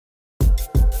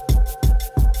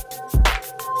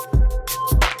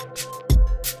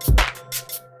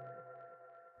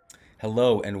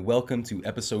Hello, and welcome to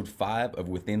episode 5 of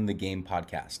Within the Game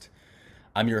podcast.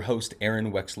 I'm your host,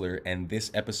 Aaron Wexler, and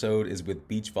this episode is with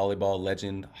beach volleyball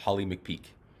legend Holly McPeak.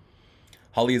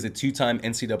 Holly is a 2-time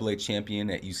NCAA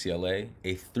champion at UCLA,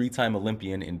 a 3-time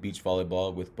Olympian in beach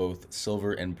volleyball with both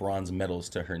silver and bronze medals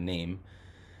to her name,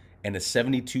 and a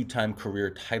 72-time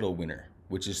career title winner,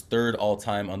 which is third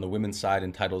all-time on the women's side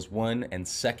in titles won and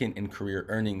second in career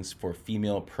earnings for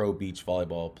female pro beach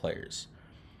volleyball players.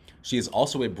 She is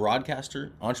also a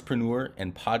broadcaster, entrepreneur,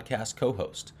 and podcast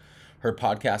co-host. Her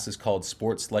podcast is called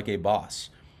Sports Like a Boss,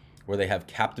 where they have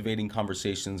captivating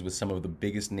conversations with some of the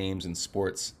biggest names in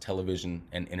sports, television,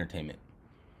 and entertainment.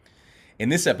 In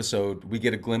this episode, we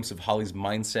get a glimpse of Holly's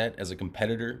mindset as a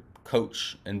competitor,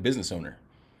 coach, and business owner.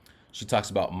 She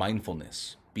talks about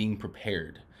mindfulness, being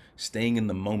prepared, staying in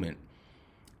the moment,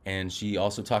 and she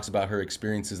also talks about her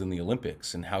experiences in the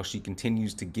Olympics and how she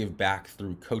continues to give back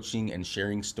through coaching and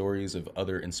sharing stories of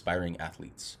other inspiring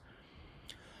athletes.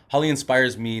 Holly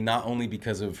inspires me not only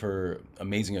because of her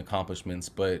amazing accomplishments,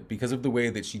 but because of the way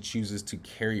that she chooses to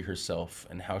carry herself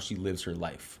and how she lives her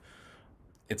life.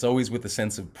 It's always with a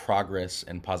sense of progress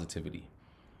and positivity.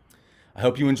 I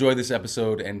hope you enjoy this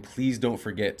episode, and please don't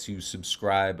forget to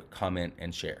subscribe, comment,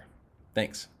 and share.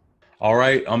 Thanks. All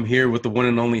right, I'm here with the one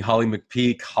and only Holly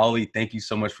McPeak. Holly, thank you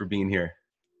so much for being here.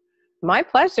 My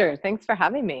pleasure. Thanks for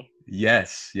having me.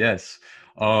 Yes.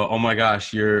 Oh my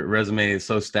gosh, your resume is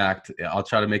so stacked. I'll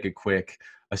try to make it quick.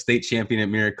 A state champion at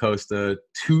MiraCosta,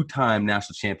 2-time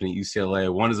national champion at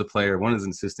UCLA, one as a player, one as an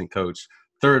assistant coach,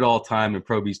 third all-time in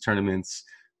Pro Beach tournaments,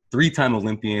 3-time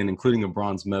Olympian, including a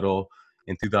bronze medal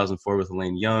in 2004 with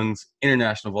Elaine Youngs,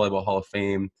 International Volleyball Hall of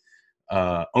Fame,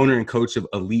 owner and coach of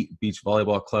Elite Beach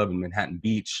Volleyball Club in Manhattan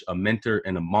Beach, a mentor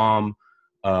and a mom,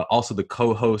 also the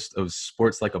co-host of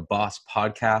Sports Like a Boss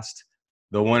podcast,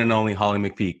 the one and only Holly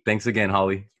McPeak. Thanks again,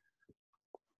 Holly.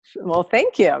 Well,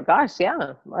 thank you. Gosh,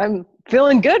 yeah, I'm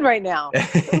feeling good right now.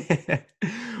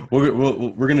 We're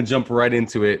going to jump right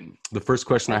into it. The first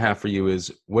question I have for you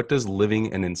is, what does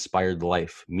living an inspired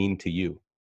life mean to you?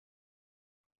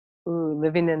 Ooh,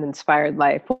 living an inspired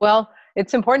life. Well,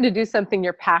 it's important to do something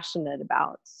you're passionate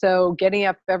about. So getting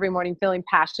up every morning feeling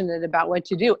passionate about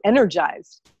what you do,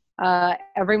 energized.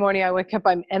 Every morning I wake up,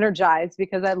 I'm energized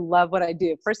because I love what I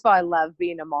do. First of all, I love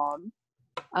being a mom.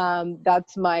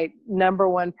 That's my number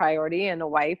one priority, and a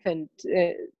wife, and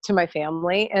to my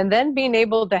family. And then being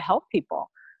able to help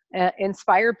people,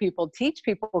 inspire people, teach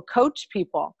people, coach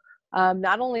people.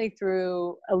 Not only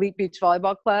through Elite Beach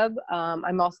Volleyball Club,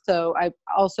 I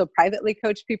also privately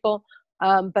coach people.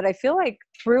 But I feel like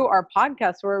through our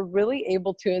podcast, we're really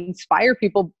able to inspire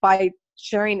people by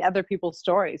sharing other people's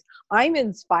stories. I'm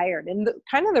inspired. And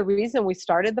kind of the reason we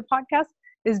started the podcast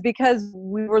is because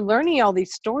we were learning all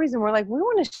these stories and we're like, we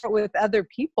want to share it with other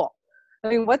people. I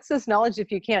mean, what's this knowledge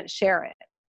if you can't share it?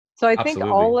 So I think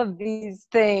all of these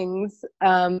things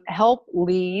help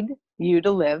lead you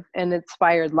to live an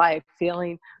inspired life,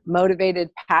 feeling motivated,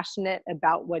 passionate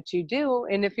about what you do.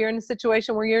 And if you're in a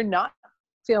situation where you're not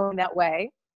feeling that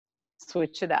way,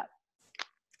 switch it up.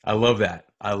 I love that,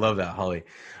 Holly.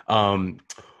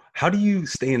 How do you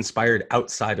stay inspired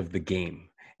outside of the game?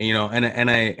 You know,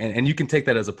 and you can take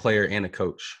that as a player and a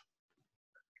coach.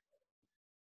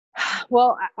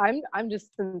 Well, I'm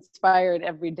just inspired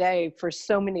every day for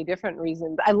so many different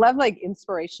reasons. I love like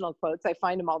inspirational quotes. I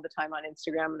find them all the time on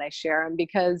Instagram and I share them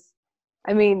because,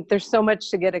 I mean, there's so much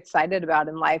to get excited about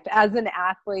in life. As an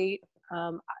athlete,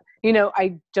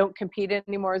 I don't compete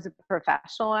anymore as a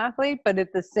professional athlete, but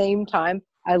at the same time,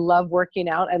 I love working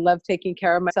out. I love taking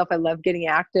care of myself. I love getting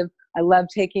active. I love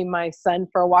taking my son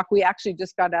for a walk. We actually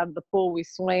just got out of the pool. We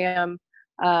swam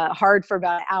hard for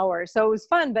about an hour. So it was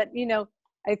fun, but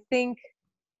I think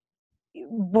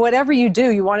whatever you do,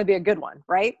 you want to be a good one,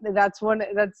 right? That's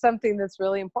something that's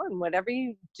really important. Whatever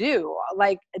you do,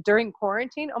 like during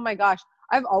quarantine, oh my gosh,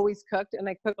 I've always cooked and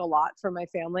I cook a lot for my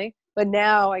family, but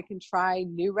now I can try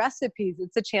new recipes.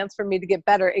 It's a chance for me to get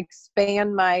better,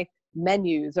 expand my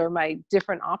menus or my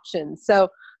different options. So,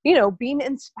 being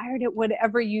inspired at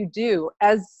whatever you do.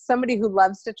 As somebody who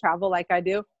loves to travel like I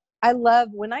do, I love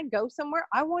when I go somewhere,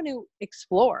 I want to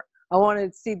explore. I want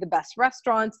to see the best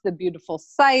restaurants, the beautiful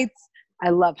sights. I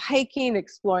love hiking,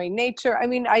 exploring nature. I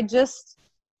mean,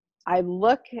 I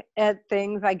look at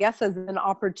things, I guess, as an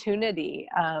opportunity.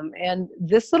 And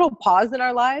this little pause in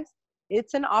our lives,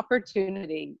 it's an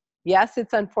opportunity. Yes,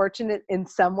 it's unfortunate in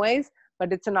some ways,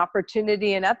 but it's an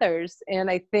opportunity in others. And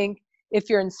I think if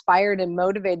you're inspired and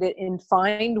motivated and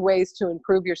find ways to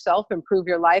improve yourself, improve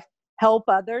your life, help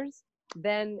others,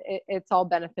 then it's all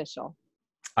beneficial.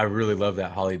 I really love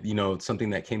that, Holly. Something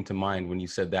that came to mind when you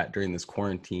said that during this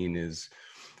quarantine is,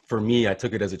 for me, I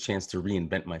took it as a chance to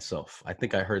reinvent myself. I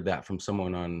think I heard that from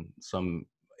someone on some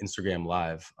Instagram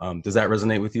live. Does that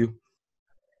resonate with you?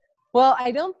 Well,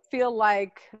 I don't feel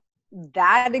like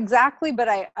that exactly, but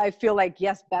I feel like,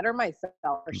 yes, better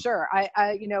myself for sure.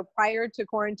 Prior to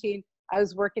quarantine, I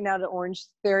was working out at Orange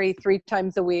Theory 3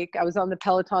 times a week. I was on the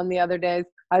Peloton the other days.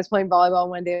 I was playing volleyball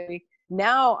 1 day a week.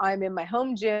 Now I'm in my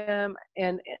home gym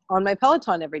and on my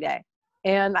Peloton every day.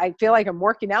 And I feel like I'm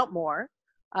working out more.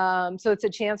 So it's a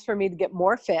chance for me to get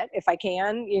more fit if I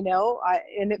can,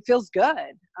 and it feels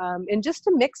good. And just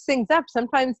to mix things up,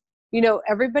 sometimes,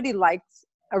 everybody likes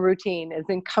a routine, is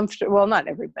in comfortable. Well, not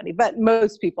everybody, but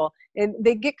most people, and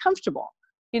they get comfortable.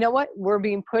 You know what? We're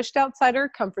being pushed outside our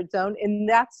comfort zone, and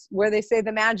that's where they say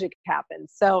the magic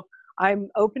happens. So I'm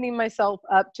opening myself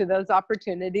up to those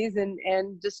opportunities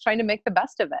and just trying to make the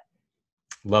best of it.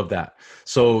 Love that.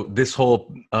 So this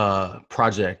whole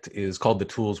project is called The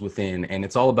Tools Within, and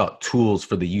it's all about tools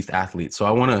for the youth athlete. So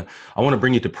I want to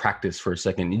bring you to practice for a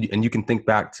second, and you can think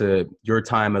back to your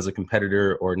time as a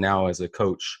competitor or now as a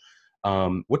coach.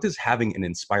 What does having an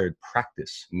inspired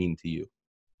practice mean to you?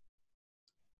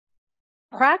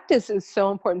 Practice is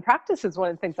so important. Practice is one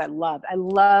of the things I love. I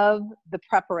love the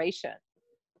preparation,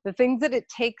 the things that it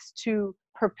takes to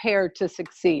prepare to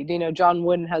succeed. John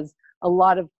Wooden has a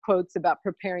lot of quotes about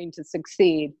preparing to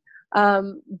succeed,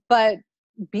 but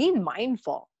being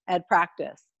mindful at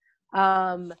practice.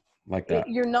 Like that.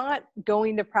 You're not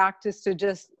going to practice to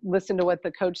just listen to what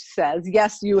the coach says.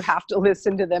 Yes, you have to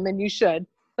listen to them, and you should,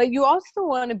 but you also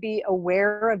want to be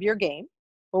aware of your game,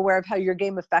 aware of how your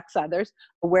game affects others,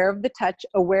 aware of the touch,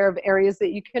 aware of areas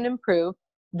that you can improve.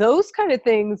 Those kind of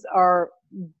things are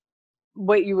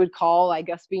what you would call, I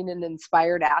guess, being an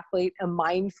inspired athlete, a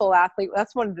mindful athlete.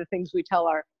 That's one of the things we tell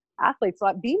our athletes a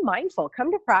lot. Be mindful.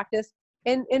 Come to practice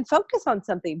and focus on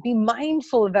something. Be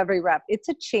mindful of every rep. It's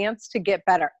a chance to get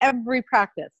better. Every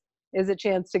practice is a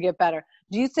chance to get better.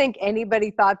 Do you think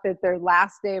anybody thought that their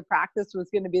last day of practice was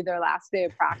going to be their last day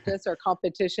of practice or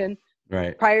competition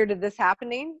prior to this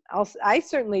happening? I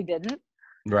certainly didn't.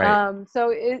 Right.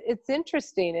 So it's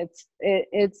interesting.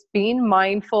 It's being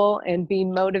mindful and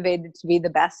being motivated to be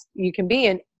the best you can be,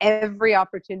 and every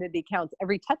opportunity counts.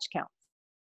 Every touch counts.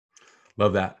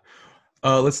 Love that.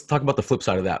 Let's talk about the flip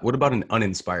side of that. What about an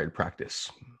uninspired practice?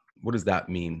 What does that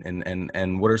mean?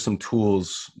 And what are some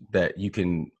tools that you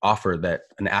can offer that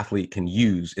an athlete can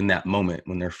use in that moment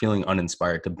when they're feeling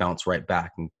uninspired to bounce right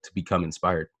back and to become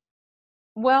inspired?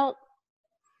 Well,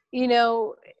 in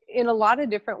a lot of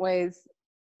different ways.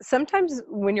 Sometimes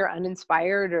when you're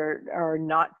uninspired or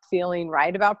not feeling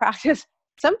right about practice,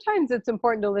 sometimes it's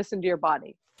important to listen to your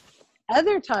body.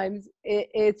 Other times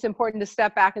it's important to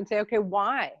step back and say, okay,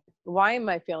 why am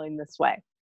I feeling this way?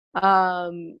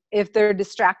 If they're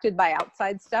distracted by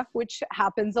outside stuff, which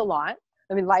happens a lot.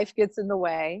 I mean, life gets in the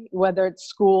way, whether it's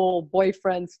school,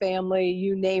 boyfriends, family,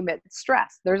 you name it,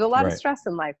 stress. There's a lot of stress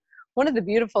in life. One of the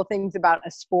beautiful things about a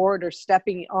sport or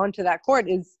stepping onto that court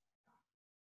is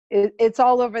it's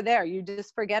all over there. You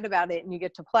just forget about it and you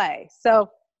get to play. So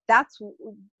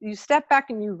you step back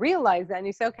and you realize that and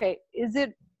you say, okay, is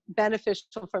it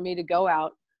beneficial for me to go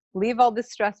out, leave all this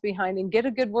stress behind and get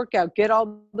a good workout, get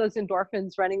all those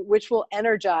endorphins running, which will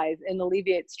energize and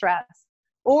alleviate stress?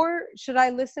 Or should I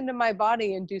listen to my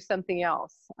body and do something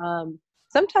else?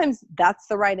 Sometimes that's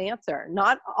the right answer.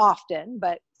 Not often,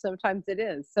 but sometimes it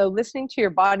is. So listening to your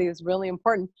body is really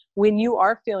important when you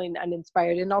are feeling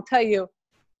uninspired. And I'll tell you,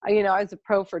 I was a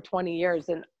pro for 20 years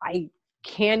and I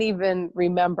can't even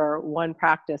remember one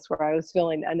practice where I was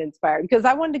feeling uninspired because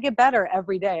I wanted to get better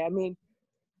every day. I mean,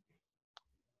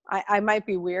 I might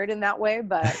be weird in that way,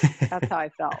 but that's how I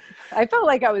felt. I felt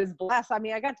like I was blessed. I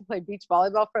mean, I got to play beach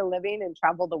volleyball for a living and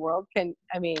travel the world. Can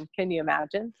you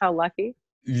imagine how lucky?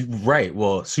 Right.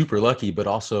 Well, super lucky, but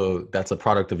also that's a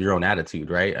product of your own attitude,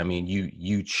 right? I mean,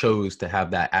 you chose to have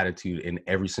that attitude in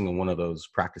every single one of those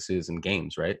practices and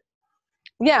games, right?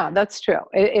 Yeah, that's true.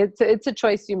 It's a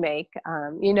choice you make.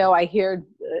 I hear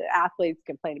athletes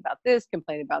complain about this,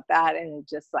 complain about that, and it's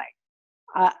just like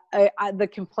the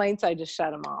complaints. I just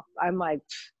shut them off. I'm like,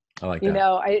 I like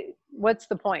that. What's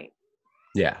the point?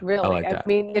 Yeah, really. I like that. I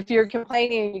mean, if you're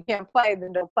complaining and you can't play,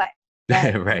 then don't play.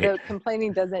 Right. The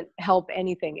complaining doesn't help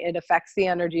anything. It affects the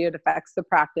energy. It affects the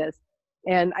practice,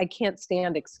 and I can't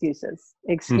stand excuses.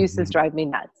 Excuses drive me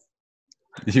nuts.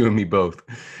 You and me both.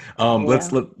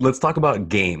 Let's talk about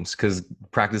games because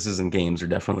practices and games are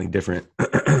definitely different.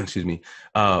 Excuse me.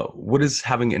 What does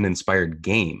having an inspired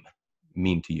game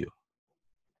mean to you?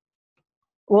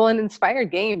 Well, an inspired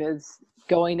game is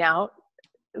going out,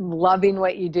 loving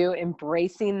what you do,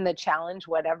 embracing the challenge,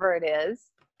 whatever it is,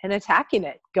 and attacking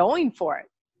it, going for it.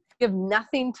 have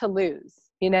nothing to lose,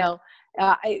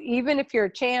 even if you're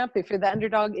a champ, if you're the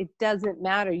underdog, it doesn't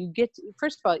matter.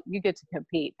 First of all, you get to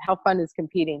compete. How fun is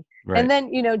competing? Right. And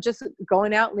then, just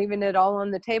going out, leaving it all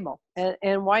on the table.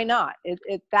 And why not?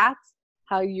 That's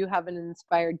how you have an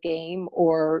inspired game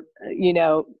or,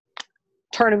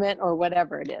 tournament or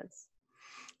whatever it is.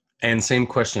 And same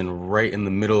question right in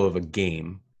the middle of a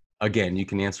game. Again, you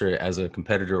can answer it as a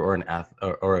competitor or an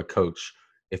athlete or a coach.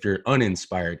 If you're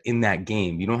uninspired in that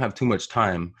game, you don't have too much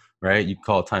time, right? You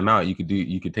call a timeout,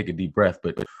 you could take a deep breath,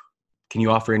 but can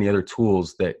you offer any other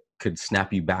tools that could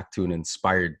snap you back to an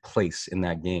inspired place in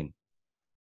that game?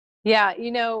 Yeah.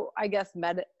 I guess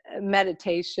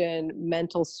meditation,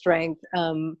 mental strength,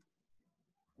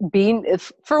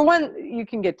 for one, you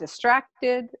can get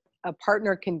distracted. A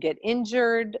partner can get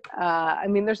injured.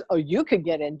 You could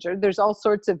get injured. There's all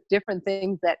sorts of different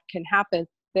things that can happen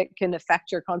that can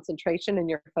affect your concentration and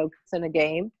your focus in a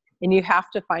game. And you have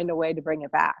to find a way to bring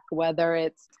it back, whether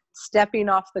it's stepping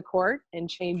off the court and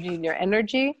changing your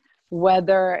energy,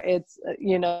 whether it's,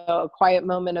 a quiet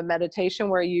moment of meditation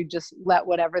where you just let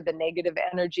whatever the negative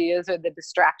energy is or the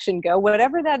distraction go,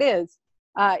 whatever that is,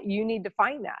 you need to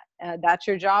find that. That's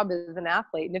your job as an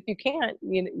athlete. And if you can't,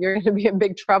 you're going to be in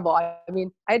big trouble. I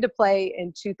had to play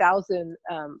in 2000.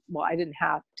 I didn't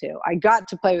have to. I got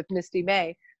to play with Misty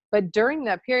May. But during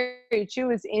that period, she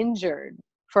was injured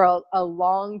for a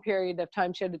long period of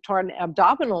time. She had a torn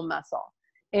abdominal muscle.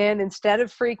 And instead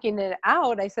of freaking it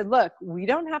out, I said, look, we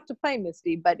don't have to play,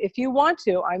 Misty, but if you want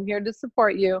to, I'm here to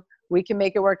support you. We can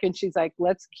make it work. And she's like,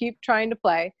 let's keep trying to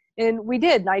play. And we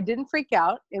did. And I didn't freak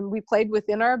out. And we played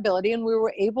within our ability. And we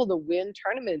were able to win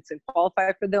tournaments and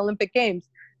qualify for the Olympic Games.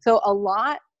 So a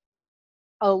lot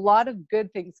of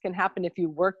good things can happen if you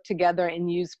work together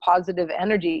and use positive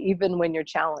energy, even when you're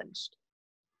challenged.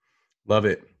 Love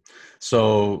it.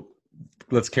 So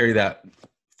let's carry that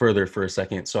further for a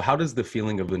second. So how does the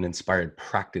feeling of an inspired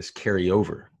practice carry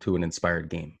over to an inspired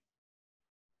game?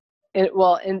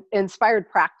 Inspired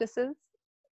practices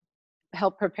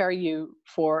help prepare you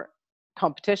for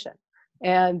competition.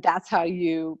 And that's how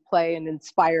you play an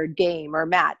inspired game or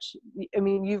match.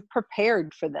 You've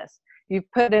prepared for this.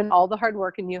 You've put in all the hard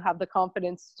work and you have the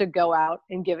confidence to go out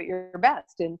and give it your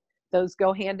best. And those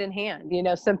go hand in hand.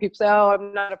 Some people say, oh,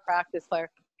 I'm not a practice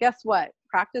player. Guess what?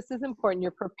 Practice is important.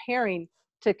 You're preparing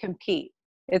to compete.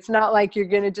 It's not like you're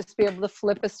going to just be able to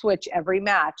flip a switch every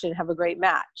match and have a great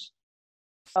match.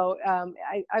 So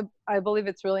I believe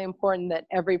it's really important that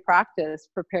every practice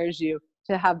prepares you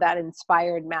to have that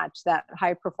inspired match, that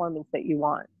high performance that you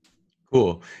want.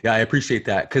 Cool. Yeah, I appreciate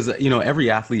that. Because, every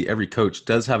athlete, every coach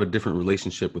does have a different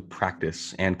relationship with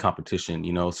practice and competition.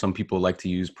 Some people like to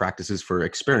use practices for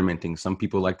experimenting. Some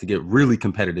people like to get really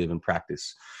competitive in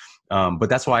practice. But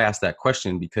that's why I asked that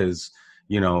question, because,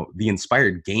 the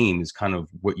inspired game is kind of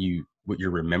what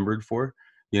you're remembered for,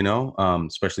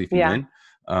 especially if you win.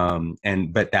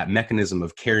 But that mechanism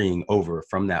of carrying over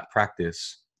from that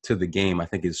practice to the game, I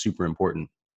think is super important.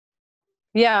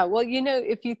 Yeah, well,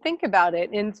 if you think about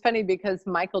it, and it's funny because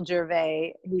Michael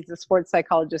Gervais, he's a sports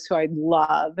psychologist who I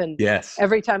love. And yes,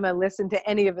 every time I listen to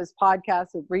any of his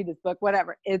podcasts or read his book,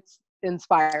 whatever, it's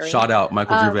inspiring. Shout out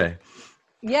Michael Gervais.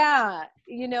 Yeah,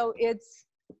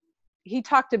 he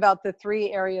talked about the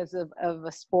three areas of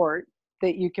a sport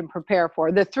that you can prepare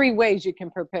for, the three ways you can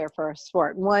prepare for a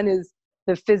sport. One is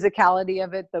the physicality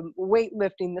of it, the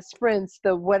weightlifting, the sprints,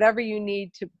 the whatever you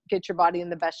need to get your body in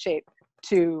the best shape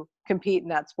to compete in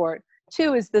that sport.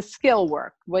 Two is the skill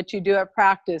work, what you do at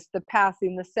practice, the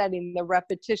passing, the setting, the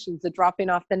repetitions, the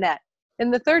dropping off the net.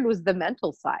 And the third was the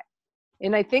mental side.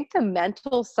 And I think the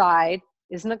mental side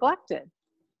is neglected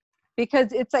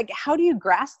because it's like, how do you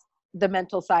grasp the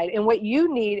mental side? And what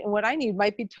you need and what I need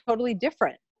might be totally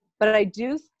different. But I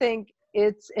do think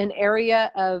it's an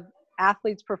area of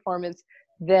athletes' performance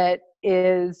that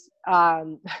is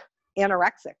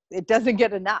anorexic. It doesn't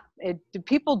get enough.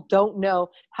 People don't know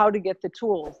how to get the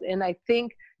tools. And I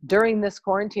think during this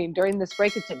quarantine, during this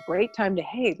break, it's a great time to,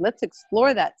 hey, let's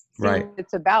explore that, see what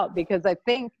it's about, because I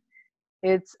think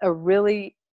it's a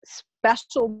really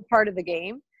special part of the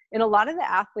game. And a lot of the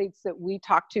athletes that we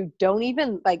talk to don't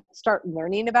even start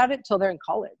learning about it till they're in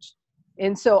college.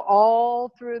 And so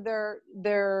all through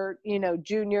their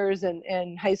juniors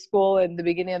and high school and the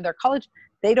beginning of their college,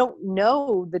 they don't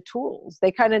know the tools.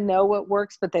 They kind of know what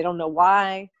works, but they don't know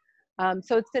why.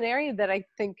 So it's an area that I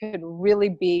think could really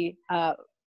be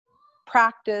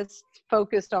practiced,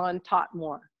 focused on, taught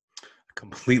more.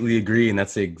 Completely agree. And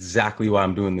that's exactly why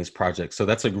I'm doing this project. So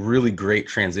that's a really great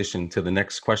transition to the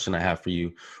next question I have for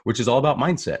you, which is all about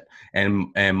mindset.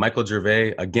 And Michael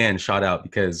Gervais, again, shout out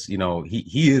because,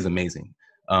 he is amazing.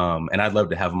 And I'd love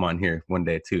to have him on here one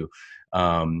day too.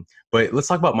 But let's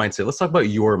talk about mindset. Let's talk about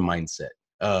your mindset.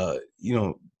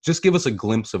 Just give us a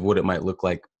glimpse of what it might look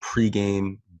like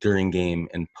pre-game, during game,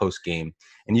 and post-game.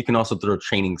 And you can also throw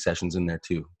training sessions in there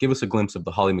too. Give us a glimpse of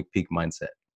the Holly McPeak mindset.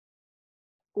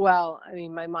 Well, I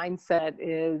mean, my mindset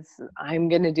is I'm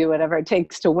going to do whatever it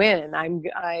takes to win. I'm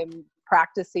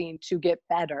practicing to get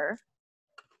better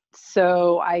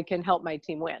so I can help my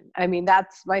team win. I mean,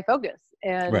 that's my focus.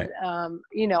 And, right.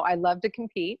 I love to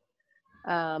compete.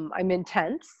 I'm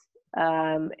intense.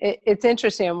 It's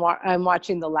interesting. I'm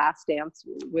watching The Last Dance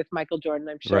with Michael Jordan.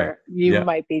 I'm sure you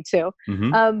might be too.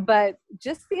 Mm-hmm. But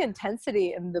just the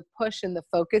intensity and the push and the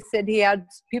focus that he had,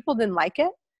 people didn't like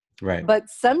it. Right. But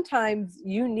sometimes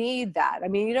you need that. I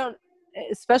mean, you don't,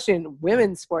 especially in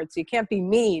women's sports, you can't be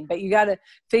mean, but you got to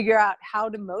figure out how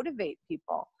to motivate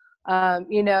people.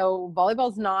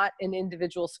 Volleyball's not an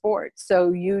individual sport.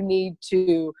 So you need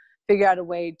to figure out a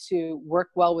way to work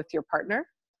well with your partner.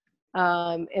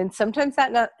 And sometimes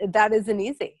that isn't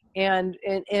easy, and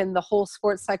the whole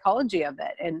sports psychology of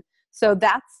it. And so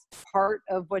that's part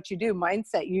of what you do.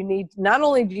 Mindset. You need, not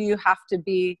only do you have to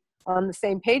be on the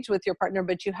same page with your partner,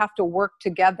 but you have to work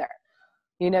together.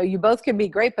 You both can be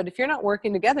great, but if you're not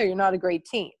working together, you're not a great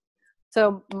team.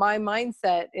 So my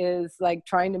mindset is like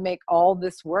trying to make all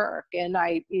this work, and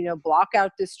I, block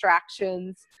out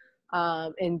distractions,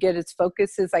 and get as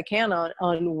focused as I can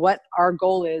on what our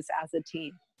goal is as a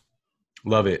team.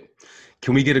 Love it.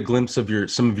 Can we get a glimpse of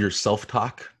some of your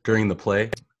self-talk during the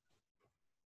play?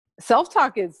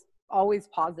 Self-talk is always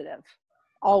positive.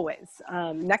 Always.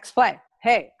 Next play.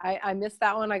 Hey, I missed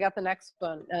that one. I got the next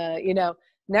one.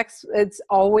 It's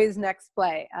always next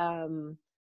play.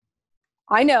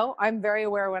 I know I'm very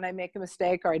aware when I make a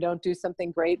mistake or I don't do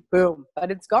something great, boom,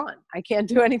 but it's gone. I can't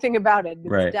do anything about it.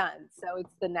 It's done. So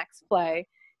it's the next play.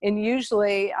 And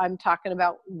usually I'm talking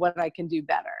about what I can do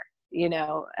better,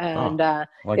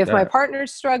 if my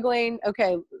partner's struggling,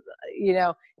 okay,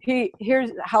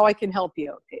 here's how I can help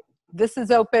you. This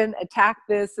is open, attack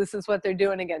this. This is what they're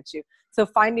doing against you. So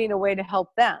finding a way to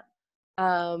help them.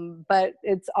 But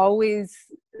it's always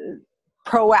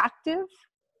proactive,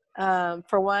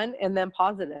 for one, and then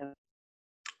positive.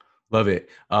 Love it.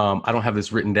 I don't have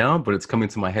this written down, but it's coming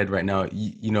to my head right now.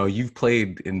 You've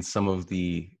played in some of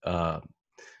the,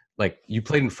 you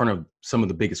played in front of some of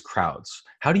the biggest crowds.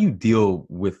 How do you deal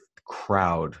with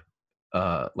crowd,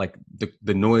 the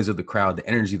noise of the crowd, the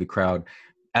energy of the crowd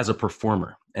as a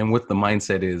performer, and what the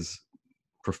mindset is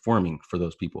performing for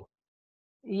those people?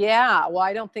 Yeah, well,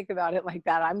 I don't think about it like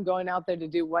that. I'm going out there to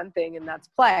do one thing, and that's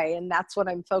play. And that's what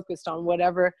I'm focused on.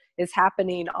 Whatever is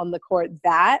happening on the court,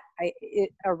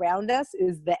 around us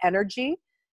is the energy,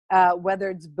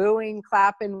 whether it's booing,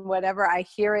 clapping, whatever. I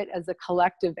hear it as a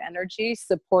collective energy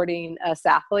supporting us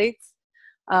athletes.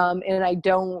 And I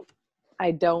don't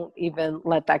even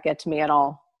let that get to me at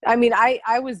all. I mean,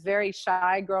 I was very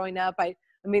shy growing up. I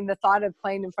mean, the thought of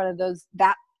playing in front of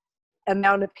that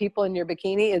amount of people in your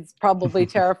bikini is probably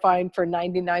terrifying for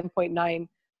 99.9%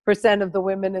 of the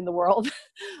women in the world.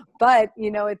 But,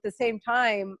 at the same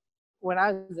time, when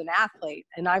I was an athlete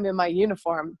and I'm in my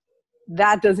uniform,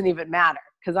 that doesn't even matter,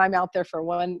 because I'm out there for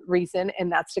one reason,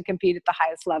 and that's to compete at the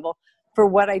highest level for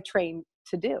what I train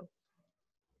to do.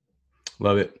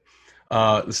 Love it.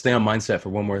 Let's stay on mindset for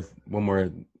one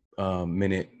more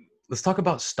minute. Let's talk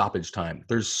about stoppage time.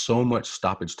 There's so much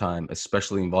stoppage time,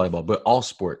 especially in volleyball, but all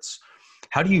sports.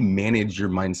 How do you manage your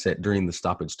mindset during the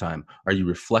stoppage time? Are you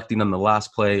reflecting on the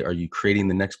last play? Are you creating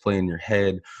the next play in your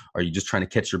head? Are you just trying to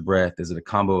catch your breath? Is it a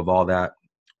combo of all that?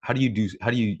 How do you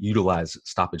utilize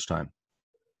stoppage time?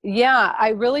 Yeah, I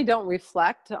really don't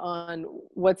reflect on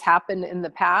what's happened in the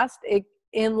past,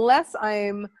 unless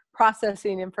I'm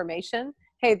processing information.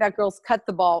 Hey, that girl's cut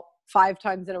the ball 5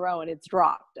 times in a row and it's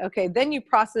dropped. Okay, then you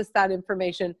process that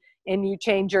information and you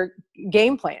change your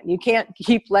game plan. You can't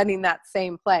keep letting that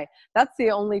same play. That's the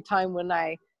only time when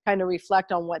I kind of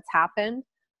reflect on what's happened.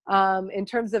 In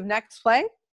terms of next play,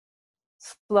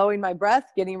 slowing my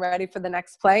breath, getting ready for the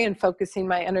next play, and focusing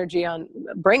my energy on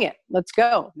bring it. Let's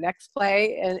go. Next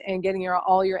play, and getting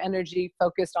all your energy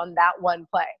focused on that one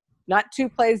play. Not 2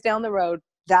 plays down the road,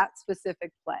 that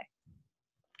specific play.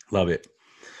 Love it.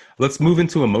 Let's move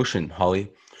into emotion,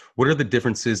 Holly. What are the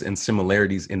differences and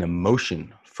similarities in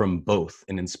emotion from both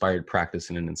an inspired practice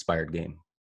and an inspired game?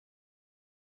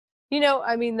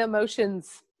 I mean, the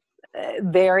emotions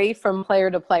vary from player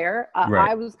to player.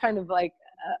 Right. I was kind of like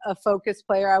a focused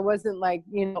player. I wasn't like,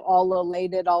 all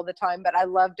elated all the time, but I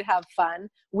love to have fun.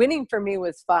 Winning for me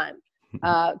was fun.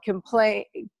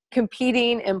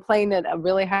 competing and playing at a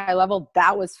really high level,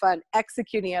 that was fun.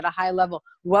 Executing at a high level,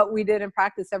 what we did in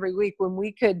practice every week when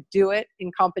we could do it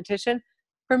in competition,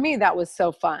 for me, that was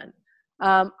so fun.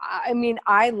 I mean,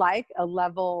 I like a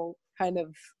level kind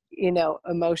of,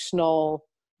 emotional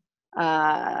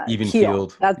Even keel.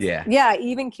 keeled. That's Yeah. yeah,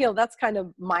 even keel. That's kind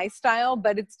of my style,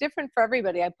 but it's different for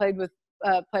everybody. I played with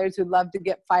players who love to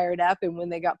get fired up, and when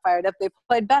they got fired up, they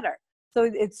played better. So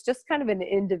it's just kind of an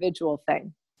individual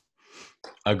thing.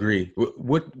 Agree.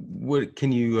 What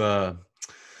can you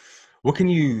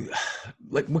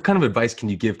like, what kind of advice can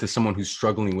you give to someone who's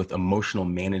struggling with emotional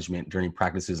management during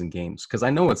practices and games? Because I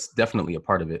know it's definitely a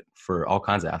part of it for all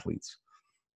kinds of athletes.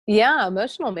 Yeah,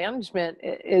 emotional management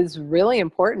is really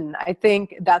important. I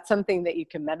think that's something that you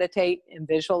can meditate and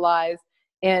visualize,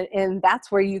 and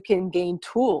that's where you can gain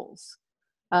tools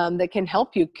that can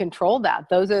help you control that.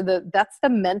 That's the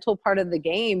mental part of the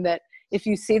game, that if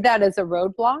you see that as a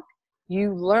roadblock,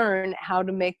 you learn how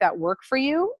to make that work for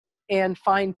you and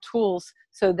find tools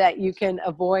so that you can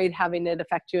avoid having it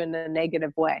affect you in a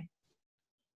negative way.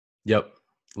 Yep.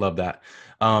 Love that.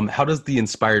 How does the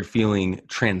inspired feeling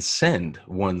transcend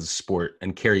one's sport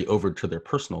and carry over to their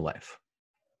personal life?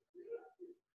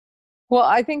 Well,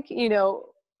 I think,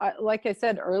 like I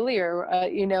said earlier,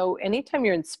 anytime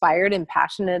you're inspired and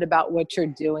passionate about what you're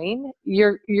doing,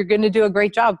 you're going to do a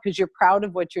great job because you're proud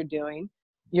of what you're doing.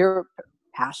 You're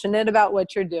passionate about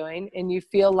what you're doing, and you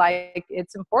feel like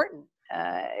it's important.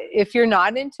 If you're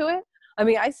not into it, I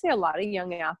mean, I see a lot of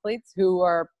young athletes who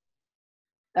are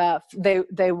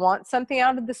they want something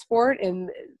out of the sport, and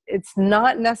it's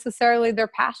not necessarily their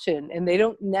passion, and they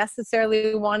don't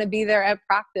necessarily want to be there at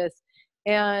practice.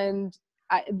 And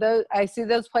I see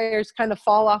those players kind of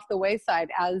fall off the wayside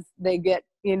as they get,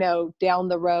 down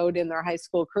the road in their high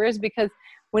school careers, because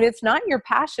when it's not your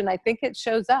passion, I think it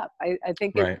shows up. I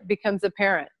think Right. it becomes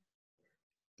apparent.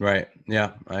 Right.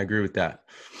 Yeah, I agree with that.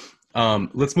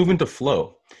 Let's move into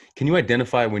flow. Can you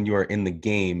identify when you are in the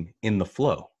game, in the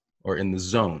flow, or in the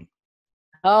zone?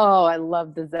 Oh, I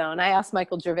love the zone. I asked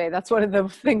Michael Gervais. That's one of the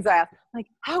things I asked. Like,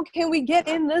 how can we get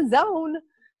in the zone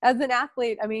as an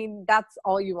athlete? I mean, that's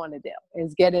all you want to do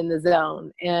is get in the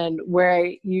zone, and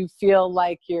where you feel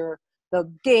like the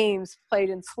game's played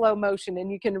in slow motion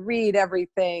and you can read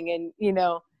everything, and,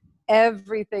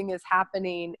 everything is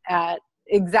happening at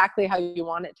exactly how you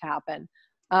want it to happen.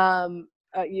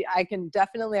 I can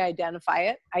definitely identify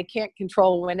it. I can't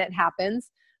control when it happens,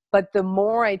 but the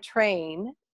more I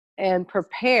train and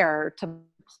prepare to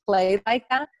play like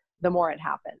that, the more it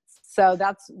happens. So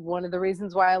that's one of the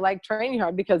reasons why I like training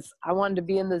hard, because I wanted to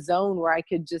be in the zone where I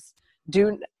could just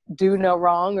do no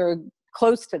wrong or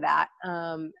close to that.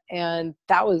 And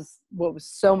that was what was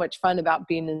so much fun about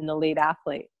being an elite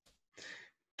athlete.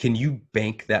 Can you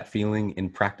bank that feeling in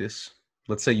practice?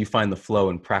 Let's say you find the flow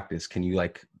in practice. Can you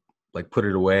like put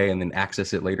it away and then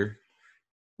access it later?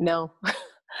 No,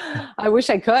 I wish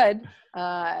I could.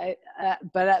 But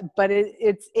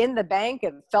it's in the bank.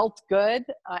 It felt good.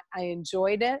 I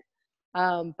enjoyed it.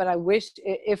 But I wish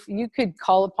if you could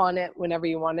call upon it whenever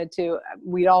you wanted to,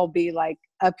 we'd all be like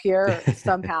up here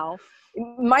somehow.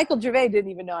 Michael Gervais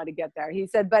didn't even know how to get there. He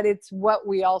said, but it's what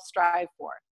we all strive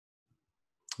for.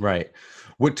 Right.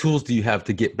 What tools do you have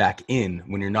to get back in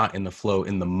when you're not in the flow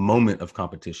in the moment of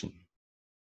competition?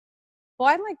 Well,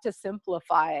 I like to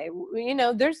simplify.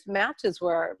 There's matches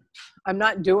where I'm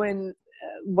not doing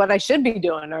what I should be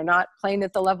doing, or not playing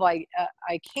at the level I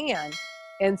can.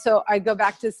 And so I go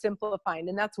back to simplifying,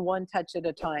 and that's one touch at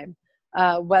a time.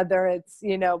 Whether it's,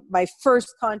 my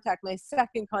first contact, my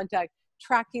second contact,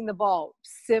 tracking the ball,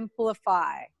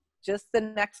 simplify, just the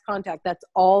next contact. That's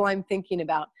all I'm thinking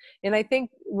about. And I think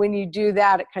when you do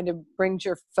that, it kind of brings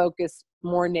your focus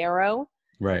more narrow.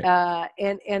 Right.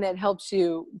 And it helps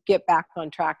you get back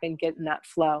on track and get in that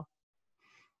flow.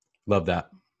 Love that.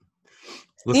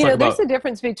 Let's talk about, there's a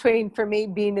difference between, for me,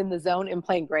 being in the zone and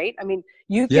playing great. I mean,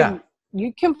 you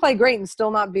can play great and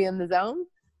still not be in the zone.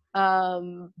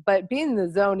 But being in the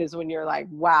zone is when you're like,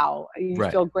 wow, you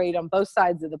feel great on both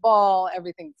sides of the ball.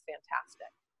 Everything's fantastic.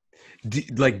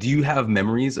 Do you have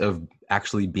memories of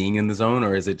actually being in the zone,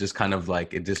 or is it just kind of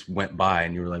like it just went by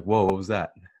and you were like, whoa, what was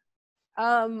that?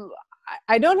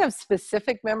 I don't have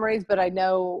specific memories, but I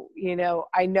know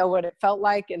what it felt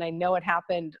like, and I know it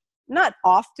happened not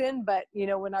often, but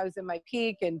when I was in my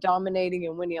peak and dominating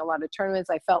and winning a lot of tournaments,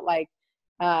 I felt like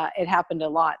it happened a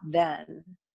lot then.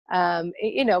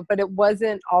 But it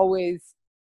wasn't always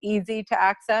easy to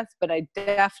access, but I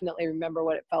definitely remember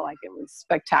what it felt like. It was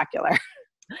spectacular.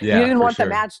 Yeah, you didn't want the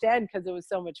match to end because it was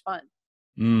so much fun.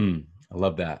 I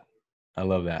love that. I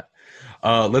love that.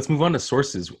 Let's move on to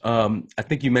sources. I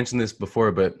think you mentioned this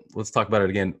before, but let's talk about it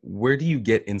again. Where do you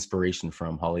get inspiration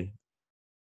from, Holly?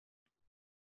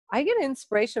 I get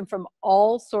inspiration from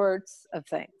all sorts of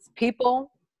things,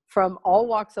 people from all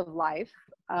walks of life.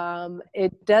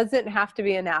 It doesn't have to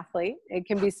be an athlete. It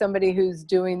can be somebody who's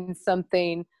doing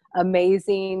something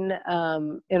amazing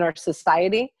in our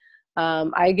society.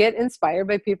 I get inspired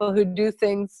by people who do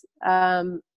things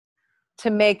to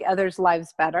make others'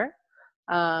 lives better.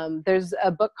 There's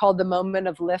a book called The Moment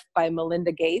of Lift by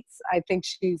Melinda Gates. I think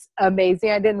she's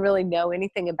amazing. I didn't really know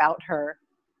anything about her.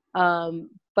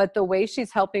 But the way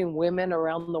she's helping women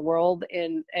around the world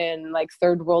in like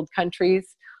third world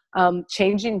countries,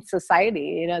 changing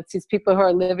society, you know, it's these people who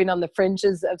are living on the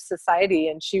fringes of society,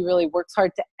 and she really works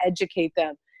hard to educate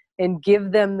them and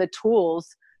give them the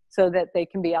tools so that they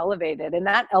can be elevated. And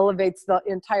that elevates the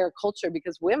entire culture,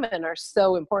 because women are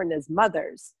so important as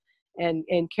mothers and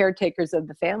caretakers of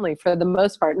the family for the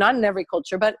most part, not in every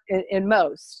culture, but in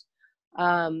most.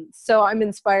 So I'm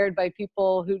inspired by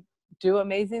people who do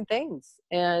amazing things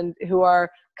and who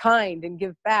are kind and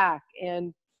give back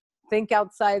and think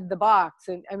outside the box.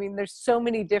 And I mean, there's so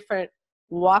many different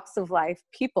walks of life,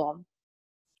 people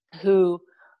who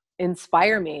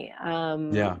inspire me.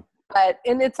 Yeah.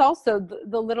 And it's also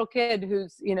the little kid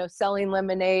who's, you know, selling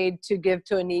lemonade to give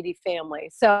to a needy family.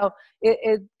 So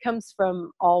it comes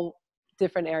from all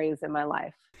different areas in my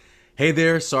life. Hey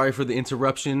there, sorry for the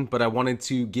interruption, but I wanted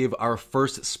to give our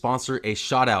first sponsor a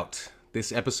shout out.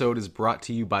 This episode is brought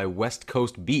to you by West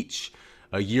Coast Beach,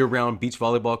 a year-round beach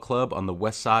volleyball club on the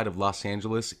west side of Los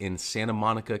Angeles in Santa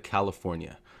Monica,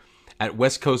 California. At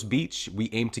West Coast Beach, we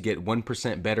aim to get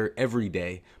 1% better every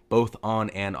day, both on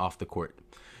and off the court.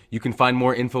 You can find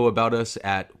more info about us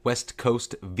at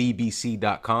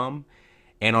westcoastvbc.com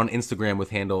and on Instagram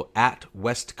with handle at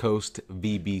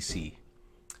westcoastvbc.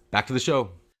 Back to the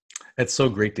show. It's so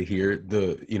great to hear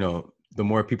the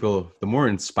more people, the more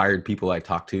inspired people I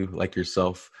talk to, like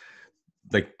yourself,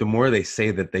 like the more they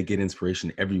say that they get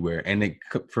inspiration everywhere. And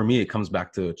for me, it comes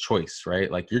back to a choice,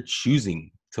 right? Like you're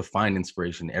choosing to find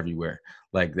inspiration everywhere.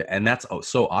 And that's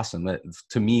so awesome. That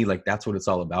to me, like that's what it's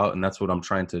all about. And that's what I'm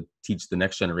trying to teach the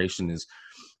next generation is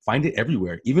find it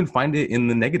everywhere. Even find it in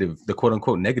the negative, the quote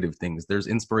unquote negative things. There's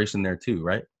inspiration there too,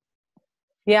 right?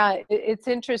 Yeah, it's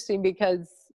interesting because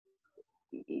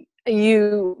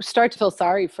you start to feel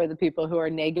sorry for the people who are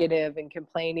negative and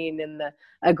complaining, and the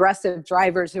aggressive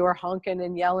drivers who are honking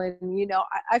and yelling. You know,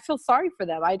 I feel sorry for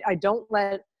them. I don't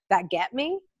let that get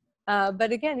me.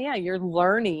 But again, yeah, you're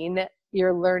learning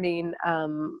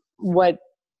what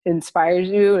inspires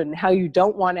you and how you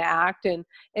don't want to act. And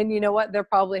you know what? They're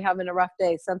probably having a rough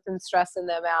day. Something's stressing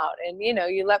them out. And, you know,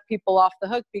 you let people off the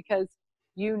hook because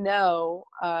you know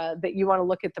that you want to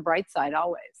look at the bright side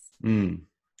always.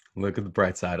 Look at the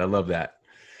bright side. I love that.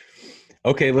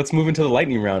 Okay, let's move into the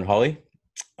lightning round, Holly.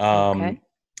 Okay.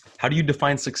 How do you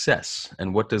define success,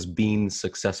 and what does being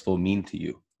successful mean to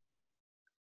you?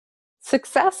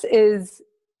 Success is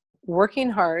working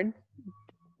hard,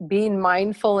 being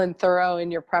mindful and thorough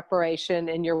in your preparation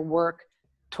and your work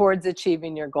towards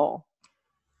achieving your goal.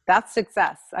 That's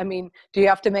success. I mean, do you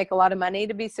have to make a lot of money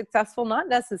to be successful? Not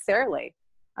necessarily.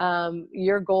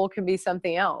 Your goal can be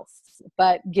something else,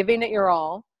 but giving it your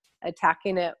all,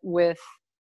 attacking it with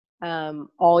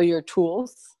all your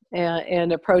tools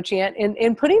and approaching it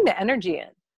and putting the energy in.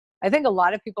 I think a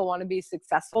lot of people want to be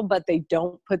successful, but they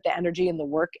don't put the energy and the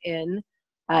work in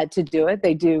to do it.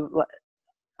 They do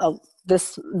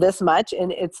this much,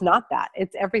 and it's not that.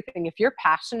 It's everything. If you're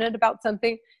passionate about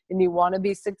something and you want to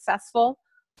be successful,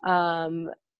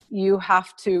 you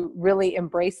have to really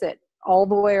embrace it all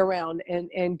the way around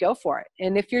and go for it.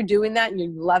 And if you're doing that and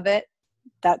you love it,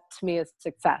 that to me is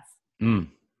success.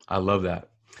 I love that.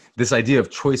 This idea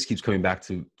of choice keeps coming back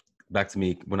to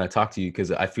me when I talk to you,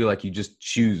 because I feel like you just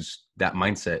choose that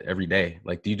mindset every day.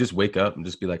 Like, do you just wake up and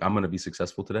just be like, I'm going to be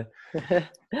successful today?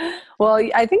 Well,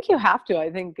 I think you have to.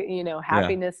 I think, you know,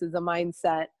 happiness is a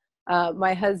mindset.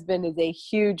 My husband is a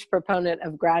huge proponent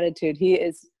of gratitude. He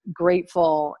is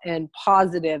grateful and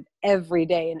positive every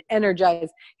day and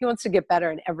energized. He wants to get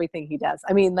better in everything he does.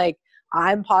 I mean, like,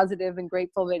 I'm positive and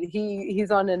grateful, but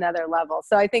he's on another level.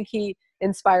 So I think he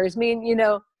inspires me. And, you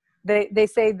know, they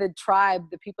say the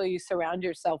tribe, the people you surround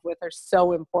yourself with, are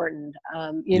so important.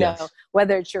 You know,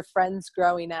 whether it's your friends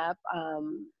growing up,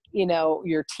 you know,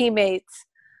 your teammates,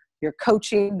 your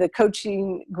the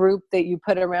coaching group that you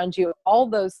put around you, all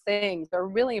those things are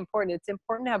really important. It's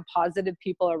important to have positive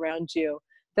people around you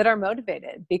that are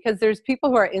motivated, because there's people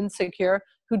who are insecure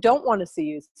who don't want to see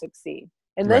you succeed.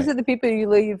 And those are the people you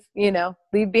leave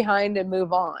behind and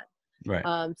move on. Right.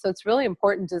 So it's really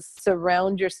important to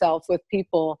surround yourself with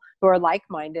people who are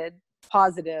like-minded,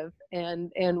 positive,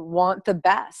 and want the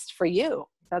best for you.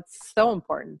 That's so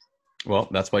important. Well,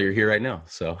 that's why you're here right now.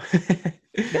 So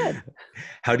Good.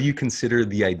 how do you consider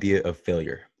the idea of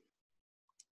failure?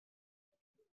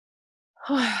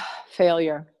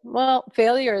 Failure. Well,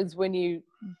 failure is when you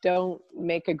don't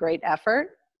make a great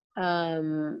effort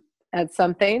at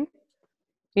something.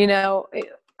 You know,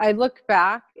 I look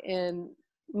back and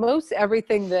most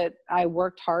everything that I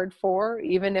worked hard for,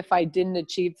 even if I didn't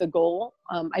achieve the goal,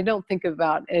 I don't think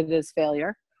about it as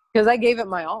failure because I gave it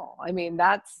my all. I mean,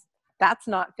 that's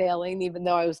not failing, even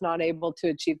though I was not able to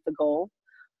achieve the goal.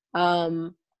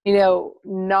 You know,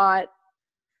 not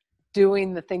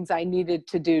doing the things I needed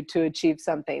to do to achieve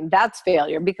something. That's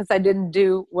failure because I didn't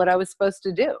do what I was supposed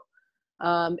to do.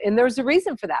 And there's a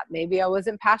reason for that. Maybe I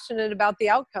wasn't passionate about the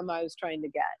outcome I was trying to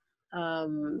get.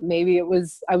 Maybe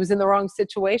I was in the wrong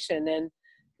situation and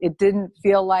it didn't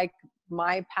feel like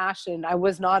my passion. I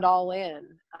was not all in.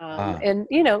 And,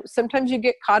 you know, sometimes you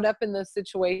get caught up in those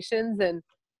situations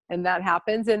and that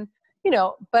happens. And, you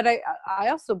know, but I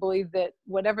also believe that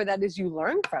whatever that is, you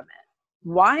learn from it.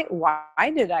 Why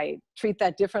did I treat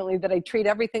that differently that I treat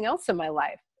everything else in my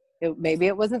life? Maybe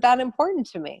it wasn't that important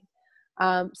to me.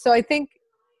 So I think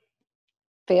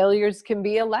failures can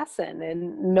be a lesson,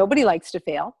 and nobody likes to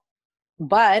fail,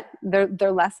 but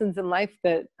they're lessons in life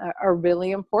that are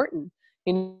really important.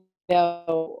 You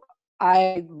know,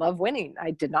 I love winning.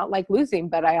 I did not like losing,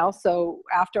 but I also,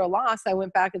 after a loss, I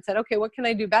went back and said, okay, what can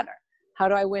I do better? How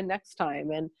do I win next time?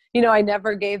 And, you know, I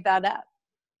never gave that up.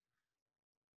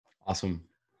 Awesome.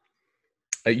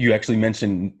 You actually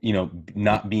mentioned, you know,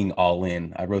 not being all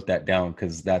in. I wrote that down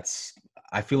because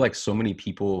I feel like so many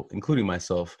people, including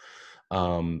myself,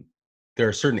 there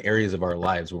are certain areas of our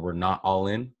lives where we're not all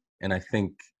in. And I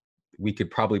think we could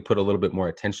probably put a little bit more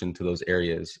attention to those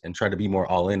areas and try to be more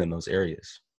all in those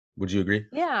areas. Would you agree?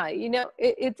 Yeah. You know,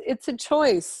 it's a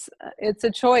choice. It's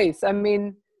a choice. I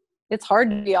mean, it's hard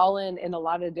to be all in a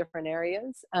lot of different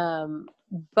areas.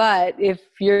 But if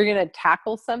you're going to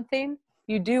tackle something,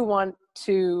 you do want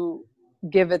to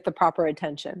give it the proper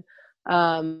attention.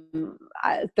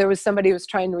 There was somebody who was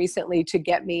trying recently to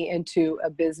get me into a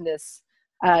business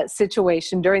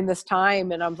situation during this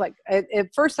time. And I was like,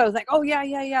 at first I was like, oh yeah.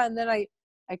 And then I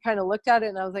kind of looked at it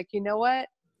and I was like, you know what?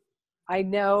 I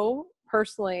know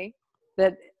personally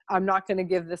that I'm not going to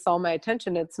give this all my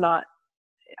attention.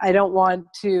 I don't want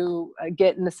to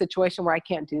get in a situation where I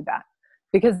can't do that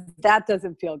because that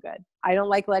doesn't feel good. I don't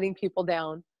like letting people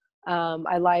down.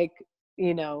 I like,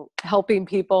 you know, helping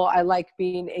people. I like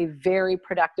being a very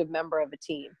productive member of a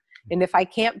team. And if I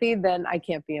can't be, then I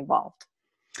can't be involved.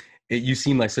 You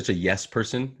seem like such a yes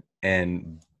person,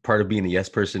 and part of being a yes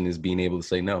person is being able to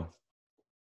say no.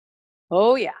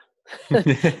 Oh yeah.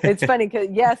 It's funny because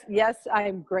yes,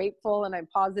 I'm grateful and I'm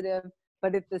positive,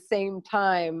 but at the same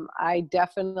time, I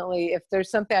definitely, if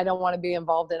there's something I don't want to be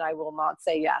involved in, I will not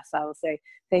say yes. I will say,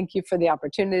 thank you for the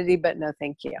opportunity, but no,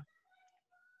 thank you.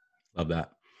 Love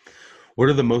that. What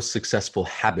are the most successful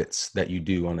habits that you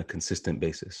do on a consistent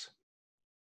basis?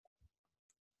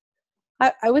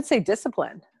 I would say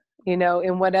discipline, you know,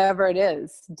 in whatever it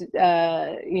is,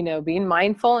 you know, being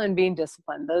mindful and being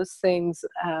disciplined. Those things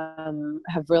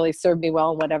have really served me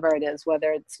well in whatever it is,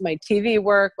 whether it's my TV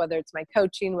work, whether it's my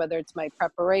coaching, whether it's my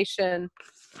preparation,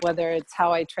 whether it's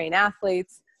how I train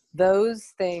athletes.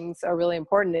 Those things are really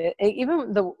important.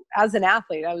 Even as an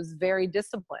athlete, I was very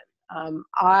disciplined.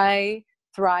 I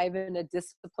thrive in a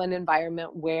disciplined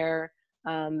environment where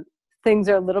things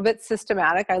are a little bit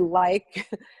systematic. I like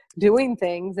doing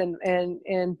things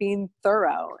and being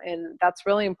thorough. And that's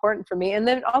really important for me. And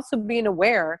then also being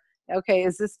aware, okay,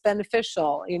 is this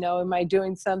beneficial? You know, am I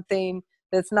doing something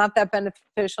that's not that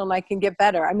beneficial and I can get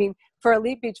better? I mean, for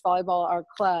Elite Beach Volleyball, our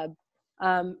club,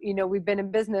 you know, we've been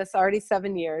in business already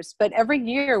 7 years, but every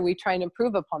year we try and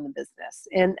improve upon the business.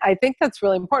 And I think that's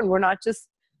really important. We're not just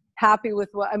happy with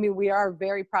we are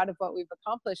very proud of what we've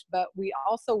accomplished, but we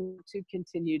also want to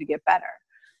continue to get better.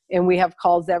 And we have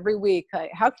calls every week.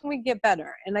 Like, how can we get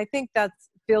better? And I think that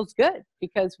feels good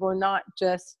because we're not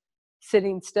just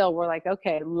sitting still. We're like,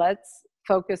 okay, let's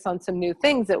focus on some new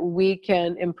things that we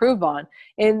can improve on.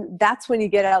 And that's when you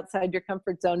get outside your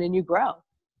comfort zone and you grow.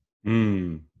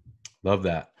 Love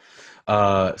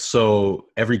that. So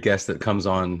every guest that comes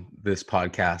on this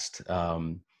podcast,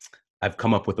 I've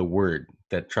come up with a word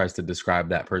that tries to describe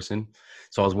that person.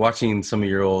 So I was watching some of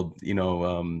your old,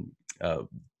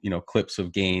 clips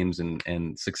of games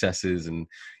and successes, and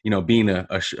being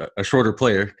a shorter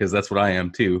player, because that's what I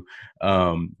am too.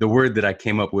 The word that I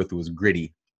came up with was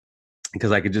gritty.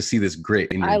 because I could just see this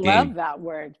grit in your I game. love that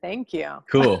word. Thank you.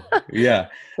 Cool. Yeah.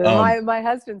 My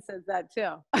husband says that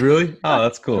too. Really? Oh,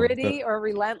 that's cool. Gritty or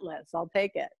relentless. I'll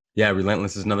take it. Yeah,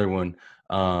 relentless is another one.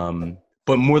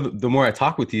 But the more I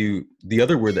talk with you, the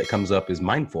other word that comes up is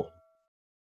mindful.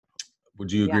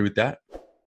 Would you agree with that?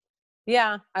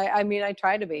 Yeah, I mean, I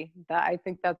try to be. I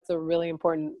think that's a really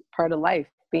important part of life,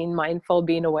 being mindful,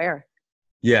 being aware.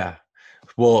 Yeah.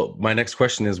 Well, my next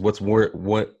question is, what's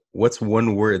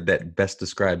one word that best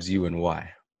describes you and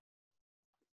why?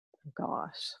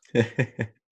 Gosh.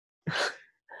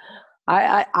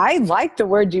 I like the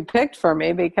word you picked for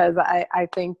me because I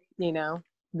think,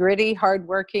 gritty,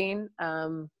 hardworking,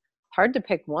 hard to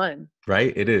pick one.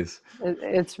 Right? It is.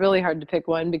 It's really hard to pick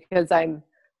one because I'm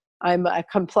a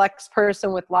complex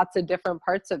person with lots of different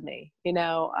parts of me,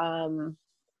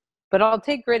 but I'll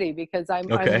take gritty because I'm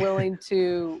willing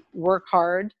to work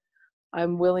hard.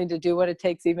 I'm willing to do what it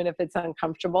takes, even if it's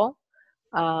uncomfortable.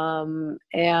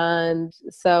 And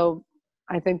so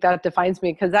I think that defines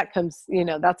me because that comes,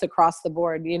 that's across the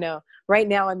board. Right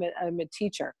now I'm a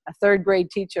teacher, a third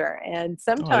grade teacher. And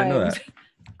sometimes,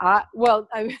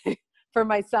 for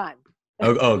my son.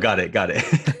 Oh, got it.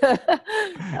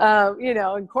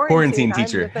 In quarantine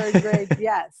teacher. I'm the third grade.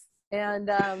 Yes. And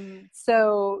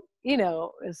so,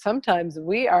 sometimes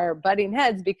we are butting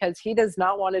heads because he does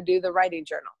not want to do the writing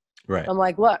journal. Right. I'm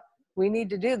like, look, we need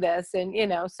to do this. And,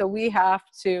 so we have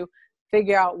to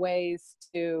figure out ways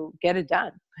to get it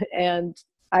done. And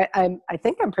I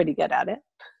think I'm pretty good at it.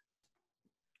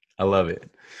 I love it.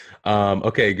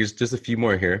 Okay. Just a few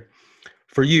more here.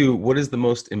 For you, what is the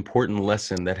most important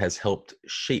lesson that has helped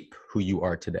shape who you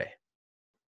are today?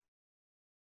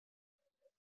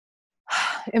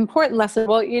 Important lesson.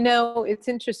 Well, it's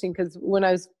interesting because when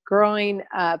I was growing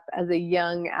up as a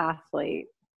young athlete,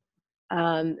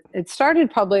 it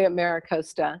started probably at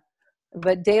Maricosta,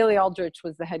 but Daly Aldrich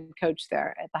was the head coach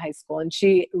there at the high school, and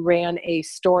she ran a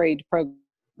storied program.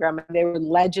 They were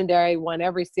legendary, won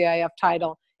every CIF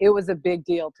title. It was a big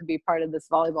deal to be part of this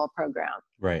volleyball program.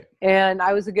 Right. And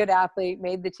I was a good athlete,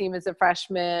 made the team as a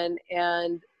freshman.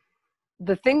 And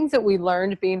the things that we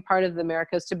learned being part of the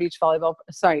Maricosta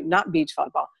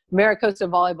Maricosta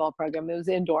volleyball program, it was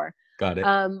indoor. Got it.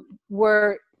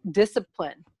 Were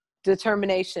discipline,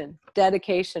 determination,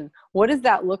 dedication. What does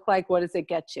that look like? What does it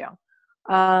get you?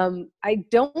 I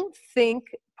don't think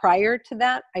prior to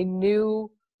that, I knew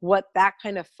what that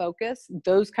kind of focus,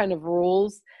 those kind of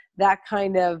rules, that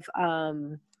kind of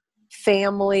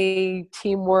family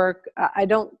teamwork, I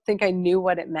don't think I knew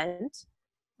what it meant.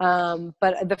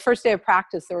 But the first day of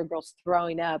practice, there were girls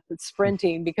throwing up and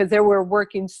sprinting because they were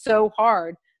working so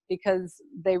hard because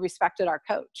they respected our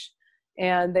coach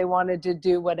and they wanted to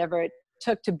do whatever it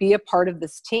took to be a part of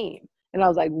this team. And I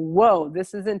was like, whoa,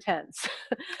 this is intense.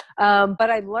 But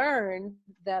I learned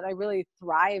that I really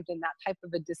thrived in that type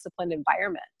of a disciplined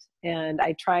environment. And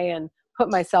I try and put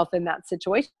myself in that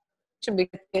situation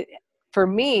because for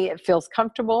me, it feels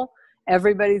comfortable.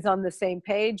 Everybody's on the same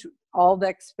page. All the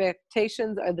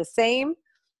expectations are the same.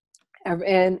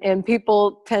 And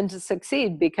people tend to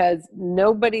succeed because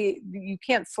you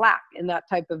can't slack in that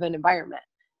type of an environment.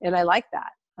 And I like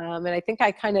that. And I think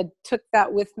I kind of took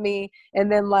that with me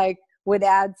and then would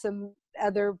add some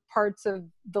other parts of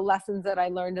the lessons that I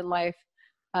learned in life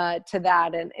to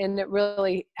that. And it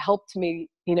really helped me,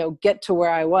 get to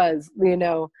where I was,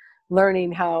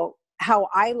 learning how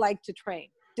I like to train.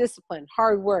 Discipline,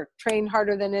 hard work, train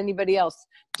harder than anybody else,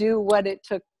 do what it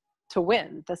took to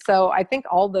win. So I think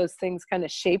all those things kind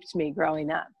of shaped me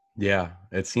growing up. Yeah,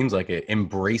 it seems like it.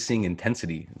 Embracing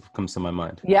intensity comes to my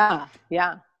mind. Yeah,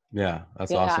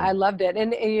 that's awesome. I loved it.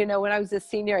 And when I was a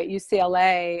senior at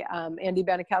UCLA, Andy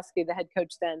Banikowski, the head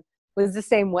coach then, was the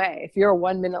same way. If you're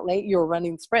 1 minute late, you were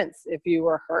running sprints. If you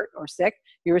were hurt or sick,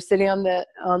 you were sitting on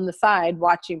the side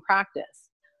watching practice.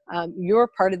 You were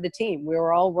part of the team. We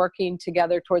were all working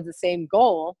together towards the same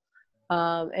goal.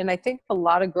 And I think a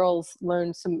lot of girls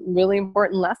learned some really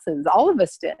important lessons. All of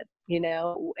us did,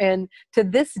 and to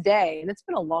this day, and it's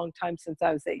been a long time since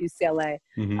I was at UCLA,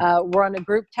 we're on a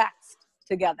group text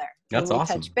together. That's and we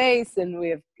awesome. Touch base, and we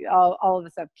have all of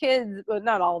us have kids, but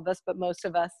not all of us, but most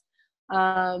of us.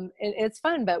 And it's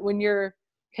fun. But when you're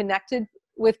connected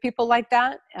with people like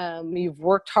that, you've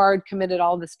worked hard, committed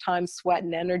all this time, sweat,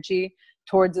 and energy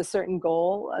towards a certain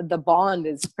goal, the bond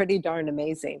is pretty darn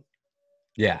amazing.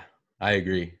 Yeah, I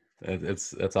agree.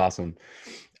 That's awesome.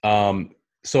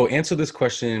 So answer this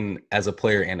question as a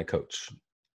player and a coach.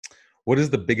 What is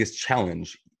the biggest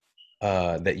challenge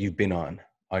that you've been on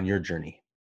your journey?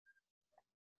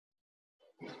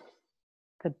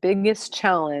 The biggest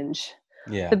challenge.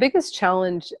 The biggest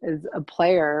challenge as a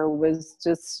player was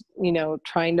just,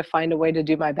 trying to find a way to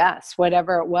do my best,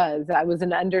 whatever it was. I was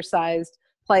an undersized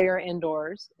player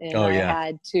indoors, and I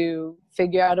had to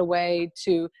figure out a way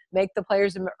to make the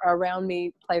players around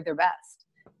me play their best.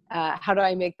 How do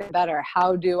I make them better?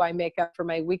 How do I make up for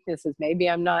my weaknesses? Maybe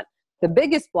I'm not the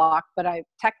biggest block, but I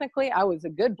was a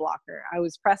good blocker. I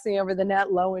was pressing over the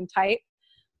net low and tight.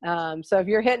 So if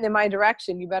you're hitting in my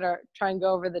direction, you better try and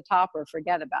go over the top or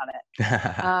forget about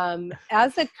it.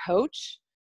 As a coach,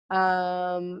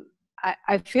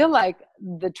 I feel like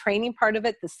the training part of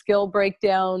it, the skill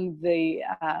breakdown, the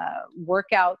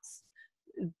workouts,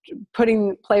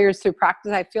 putting players through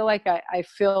practice, I feel like I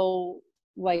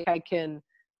can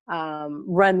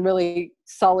run really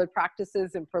solid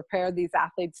practices and prepare these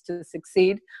athletes to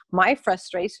succeed. My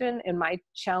frustration and my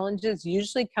challenges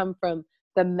usually come from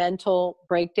the mental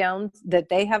breakdowns that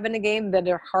they have in a game that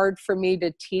are hard for me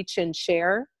to teach and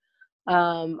share.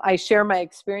 I share my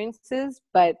experiences,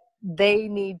 but they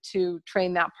need to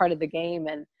train that part of the game.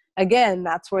 And again,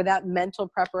 that's where that mental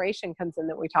preparation comes in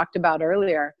that we talked about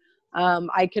earlier.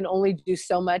 I can only do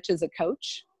so much as a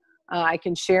coach. I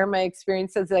can share my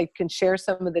experiences. I can share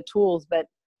some of the tools, but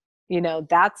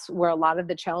that's where a lot of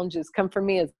the challenges come from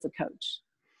me as a coach.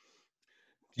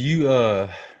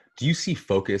 Do you see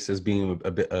focus as being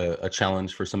a bit a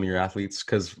challenge for some of your athletes?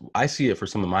 Because I see it for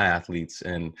some of my athletes,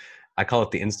 and I call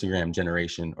it the Instagram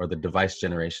generation or the device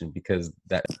generation, because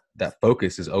that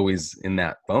focus is always in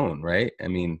that phone, right? I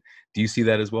mean, do you see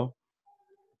that as well?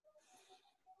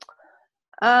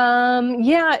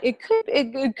 Yeah, it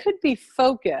could be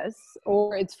focus,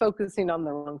 or it's focusing on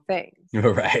the wrong things.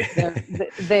 Right.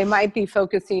 They might be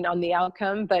focusing on the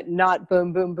outcome, but not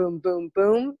boom, boom, boom, boom,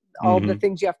 boom, all the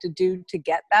things you have to do to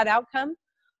get that outcome.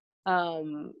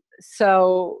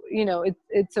 So,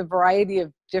 it's a variety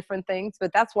of different things,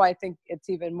 but that's why I think it's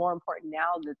even more important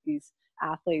now that these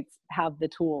athletes have the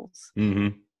tools.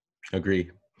 Agree.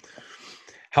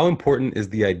 How important is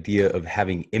the idea of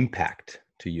having impact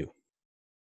to you?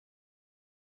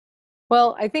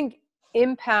 Well, I think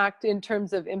impact in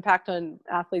terms of impact on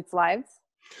athletes' lives.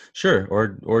 Sure.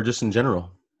 Or just in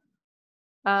general.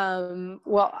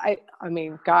 Well, I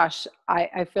mean, gosh,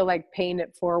 I feel like paying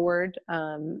it forward,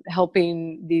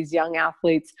 helping these young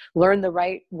athletes learn the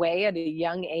right way at a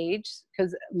young age,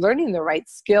 because learning the right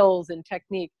skills and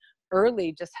technique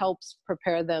early just helps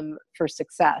prepare them for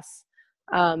success.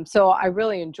 So I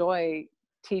really enjoy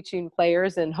teaching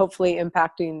players and hopefully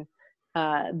impacting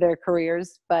their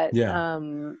careers. But,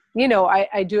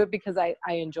 I do it because I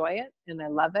enjoy it and I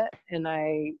love it. And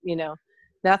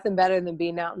nothing better than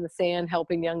being out in the sand,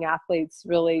 helping young athletes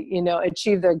really,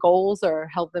 achieve their goals or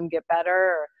help them get better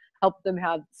or help them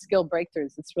have skill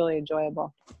breakthroughs. It's really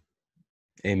enjoyable.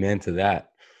 Amen to that.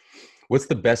 What's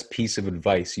the best piece of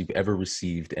advice you've ever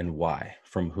received, and why?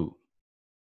 From who?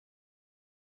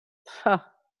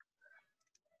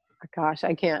 Gosh,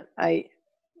 I can't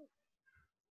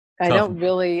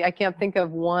think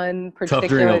of one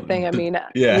particular thing. I mean,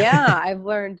 I've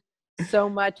learned so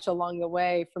much along the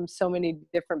way from so many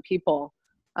different people.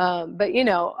 But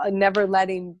never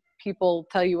letting people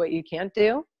tell you what you can't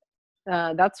do.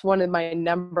 That's one of my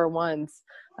number ones.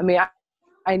 I mean,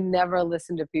 I never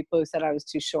listened to people who said I was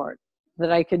too short,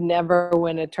 that I could never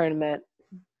win a tournament.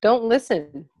 Don't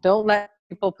listen. Don't let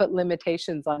people put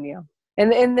limitations on you.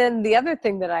 And then the other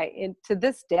thing that to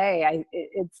this day,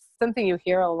 it's something you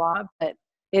hear a lot, but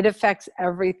it affects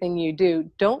everything you do.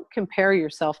 Don't compare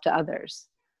yourself to others.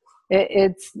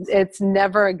 It's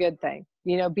never a good thing.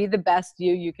 Be the best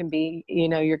you can be.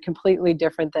 You're completely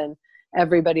different than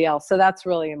everybody else. So that's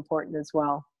really important as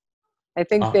well. I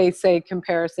think they say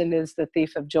comparison is the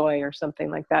thief of joy or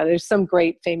something like that. There's some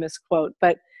great famous quote,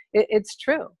 but it's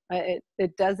true.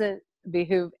 It doesn't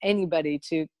behoove anybody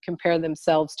to compare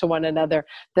themselves to one another.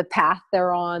 The path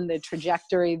they're on, the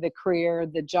trajectory, the career,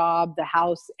 the job, the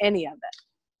house, any of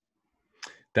it.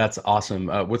 That's awesome.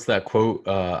 What's that quote?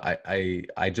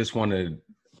 I just want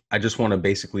to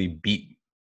basically beat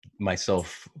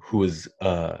myself, who is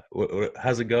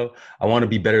how's it go? I want to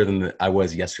be better than I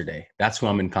was yesterday. That's who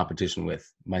I'm in competition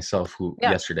with, myself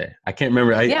yesterday. I can't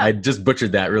remember. I just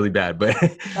butchered that really bad, but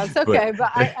that's okay.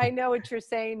 But I know what you're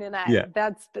saying, and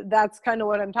that's kind of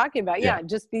what I'm talking about. Yeah,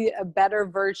 just be a better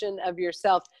version of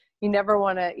yourself. You never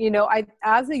want to,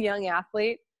 as a young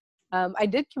athlete, I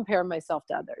did compare myself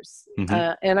to others.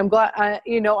 And I'm glad, I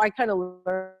kind of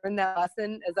learned that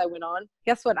lesson as I went on.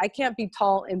 Guess what? I can't be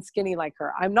tall and skinny like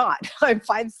her. I'm not. I'm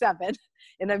 5'7",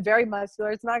 and I'm very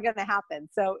muscular. It's not going to happen.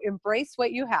 So embrace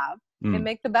what you have and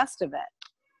make the best of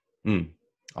it.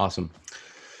 Awesome.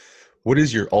 What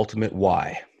is your ultimate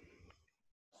why?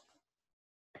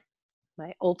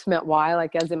 My ultimate why,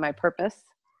 like as in my purpose.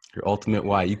 Your ultimate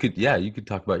why. You could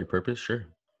talk about your purpose. Sure.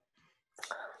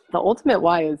 The ultimate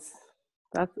why is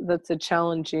that's a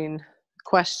challenging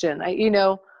question.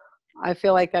 I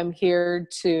feel like I'm here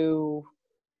to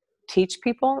teach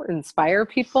people, inspire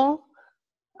people.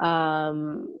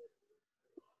 I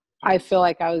feel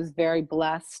like I was very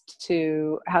blessed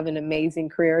to have an amazing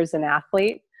career as an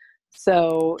athlete.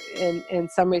 So in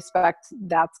some respects,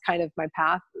 that's kind of my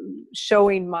path,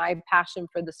 showing my passion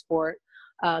for the sport.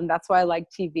 That's why I like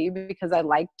TV, because I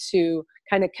like to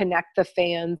kind of connect the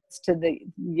fans to the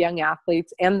young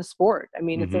athletes and the sport. I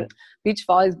mean, Mm-hmm. Beach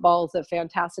volleyball is a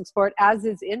fantastic sport, as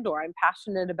is indoor. I'm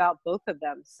passionate about both of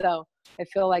them. So I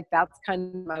feel like that's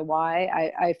kind of my why.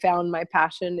 I found my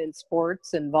passion in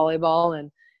sports and volleyball,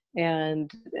 and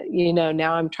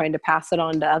now I'm trying to pass it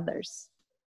on to others.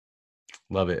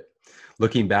 Love it.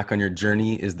 Looking back on your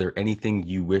journey, is there anything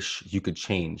you wish you could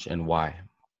change, and why?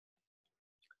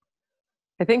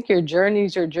 I think your journey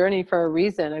is your journey for a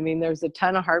reason. I mean, there's a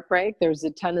ton of heartbreak, there's a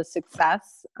ton of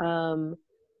success.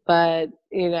 But,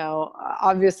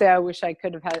 obviously I wish I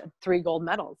could have had 3 gold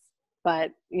medals,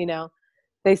 but,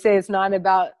 they say it's not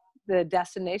about the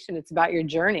destination, it's about your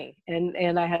journey.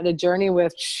 And I had a journey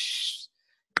with,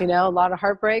 a lot of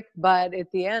heartbreak, but at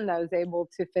the end I was able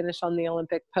to finish on the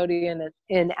Olympic podium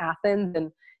in Athens,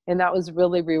 and that was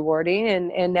really rewarding.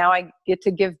 And now I get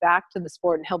to give back to the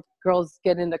sport and help girls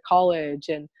get into college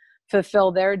and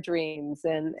fulfill their dreams,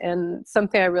 and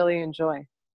something I really enjoy.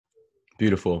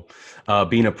 Beautiful.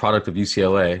 Being a product of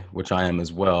UCLA, which I am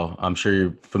as well, I'm sure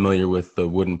you're familiar with the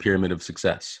wooden pyramid of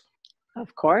success.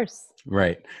 Of course.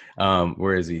 Right.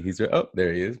 Where is he?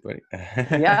 There he is, buddy.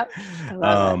 Yeah. I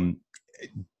love it.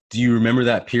 Do you remember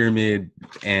that pyramid,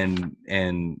 and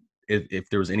if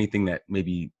there was anything that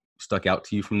maybe stuck out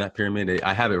to you from that pyramid?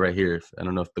 I have it right here. I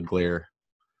don't know if the glare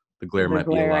might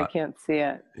be a lot. I can't see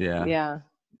it. Yeah. Yeah.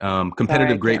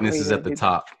 Competitive greatness is at the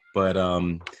top, but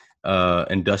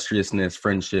industriousness,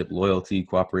 friendship, loyalty,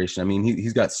 cooperation. I mean,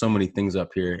 he's got so many things up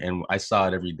here, and I saw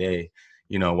it every day,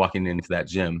 walking into that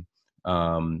gym.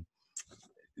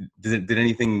 Did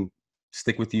anything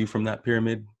stick with you from that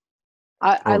pyramid?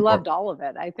 I loved all of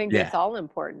it. I think it's all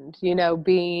important.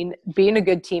 Being a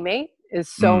good teammate is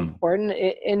so important.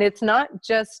 And it's not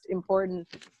just important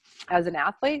as an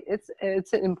athlete.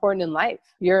 It's important in life.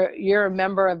 You're a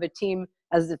member of a team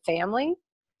as a family.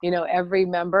 Every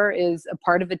member is a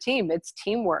part of a team. It's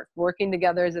teamwork, working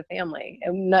together as a family.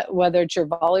 And whether it's your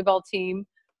volleyball team,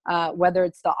 whether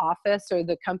it's the office or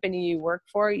the company you work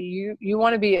for, you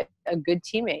want to be a good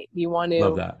teammate. You want to,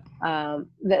 love that.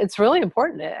 It's really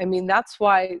important. I mean, that's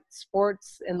why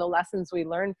sports and the lessons we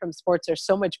learn from sports are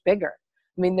so much bigger.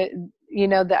 I mean,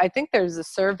 I think there's a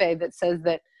survey that says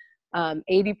that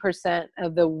 80%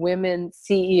 of the women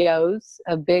CEOs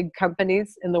of big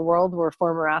companies in the world were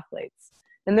former athletes.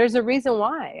 And there's a reason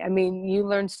why. I mean, you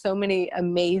learn so many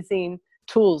amazing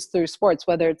tools through sports,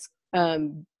 whether it's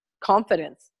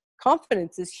confidence.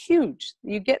 Confidence is huge.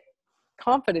 You get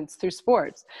confidence through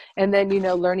sports. And then,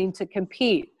 learning to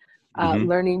compete,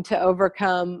 learning to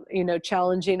overcome,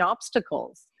 challenging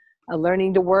obstacles,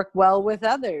 learning to work well with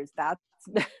others. That's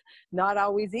not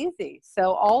always easy.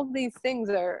 So all these things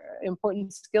are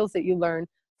important skills that you learn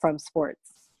from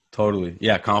sports. Totally.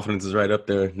 Yeah. Confidence is right up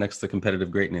there next to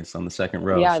competitive greatness on the second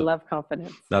row. Yeah. So I love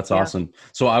confidence. That's awesome.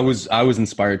 So I was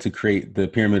inspired to create the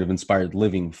Pyramid of Inspired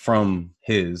Living from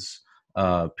his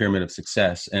pyramid of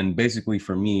success. And basically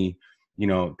for me,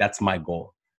 that's my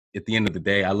goal. At the end of the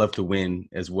day, I love to win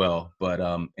as well, but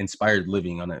inspired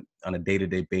living on a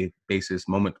day-to-day basis,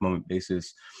 moment-to-moment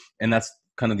basis. And that's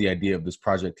kind of the idea of this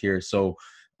project here. So,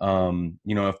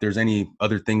 if there's any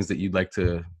other things that you'd like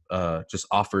to just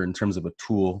offer in terms of a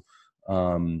tool,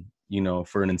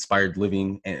 for an inspired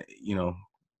living, and,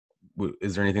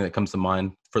 is there anything that comes to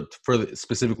mind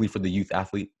specifically for the youth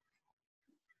athlete?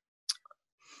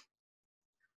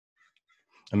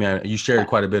 I mean, you shared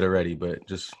quite a bit already, but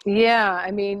just. Yeah.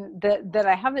 I mean, that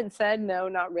I haven't said, no,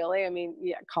 not really. I mean,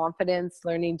 confidence,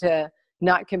 learning to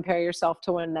not compare yourself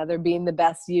to one another, being the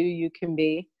best you can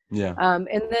be. Yeah. And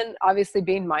then obviously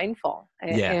being mindful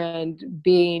and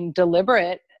being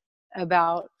deliberate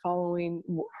about following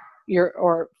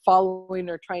or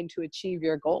trying to achieve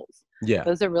your goals. Yeah.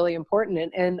 Those are really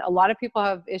important. And a lot of people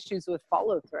have issues with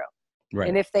follow through. Right.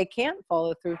 And if they can't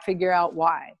follow through, figure out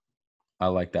why. I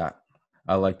like that.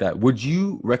 Would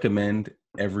you recommend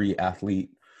every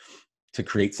athlete to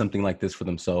create something like this for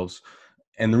themselves?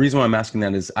 And the reason why I'm asking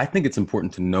that is I think it's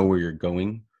important to know where you're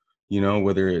going,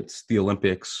 whether it's the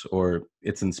Olympics or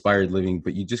it's inspired living,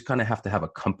 but you just kind of have to have a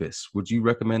compass. Would you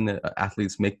recommend that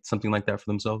athletes make something like that for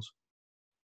themselves?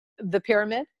 The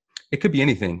pyramid? It could be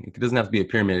anything. It doesn't have to be a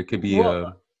pyramid. It could be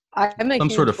Well, I'm a some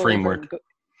sort huge of believer framework.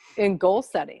 in goal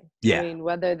setting. I Yeah. mean,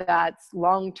 whether that's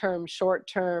long term, short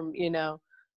term,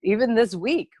 even this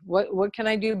week, what can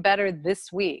I do better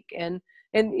this week? And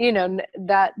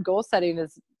that goal setting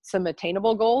is some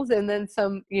attainable goals, and then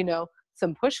some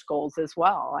push goals as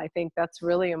well. I think that's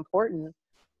really important,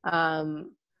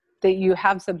 that you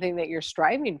have something that you're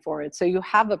striving for it, so you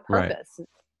have a Right. purpose.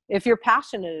 If you're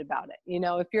passionate about it,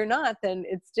 if you're not, then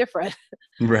it's different.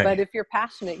 Right. But if you're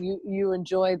passionate, you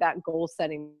enjoy that goal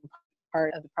setting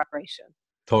part of the preparation.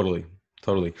 Totally.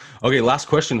 Totally. Okay. Last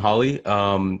question, Holly.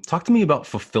 Talk to me about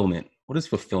fulfillment. What does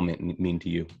fulfillment mean to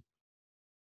you?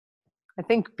 I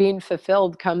think being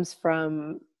fulfilled comes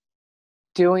from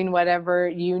doing whatever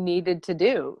you needed to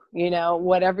do,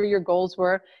 whatever your goals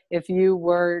were. If you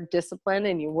were disciplined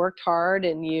and you worked hard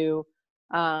and you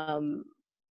um,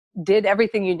 did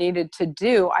everything you needed to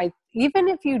do, even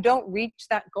if you don't reach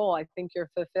that goal, I think you're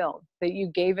fulfilled, that you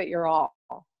gave it your all.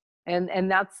 And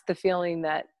that's the feeling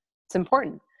that it's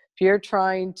important. If you're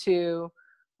trying to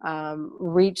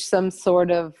reach some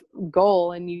sort of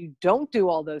goal and you don't do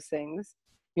all those things,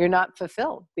 you're not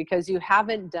fulfilled, because you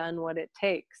haven't done what it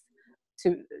takes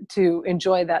to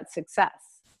enjoy that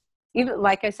success. Even,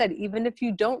 like I said, even if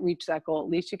you don't reach that goal, at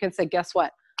least you can say, guess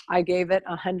what? I gave it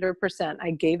 100%. I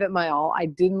gave it my all. I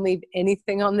didn't leave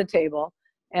anything on the table.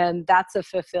 And that's a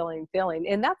fulfilling feeling.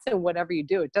 And that's in whatever you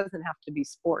do. It doesn't have to be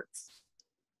sports.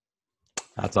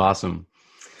 That's awesome.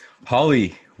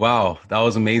 Holly, wow, that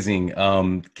was amazing.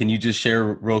 Can you just share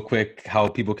real quick how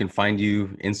people can find you,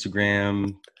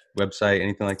 Instagram, website,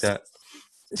 anything like that?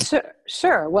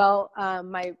 Sure. Well,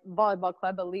 my volleyball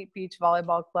club,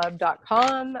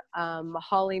 elitebeachvolleyballclub.com,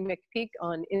 Holly McPeak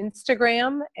on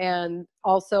Instagram, and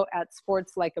also at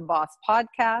Sports Like a Boss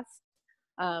podcast.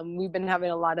 We've been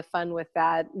having a lot of fun with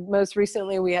that. Most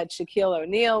recently, we had Shaquille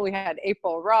O'Neal, we had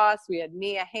April Ross, we had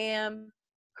Mia Hamm,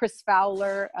 Chris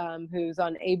Fowler, who's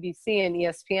on ABC and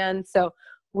ESPN. So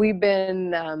we've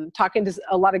been talking to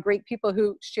a lot of great people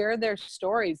who share their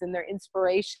stories and their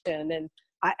inspiration. And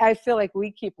I feel like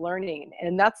we keep learning.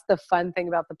 And that's the fun thing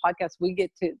about the podcast. We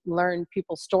get to learn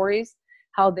people's stories,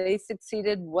 how they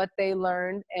succeeded, what they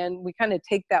learned. And we kind of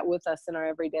take that with us in our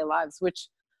everyday lives, which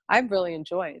I've really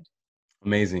enjoyed.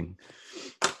 Amazing.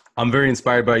 I'm very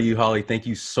inspired by you, Holly. Thank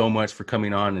you so much for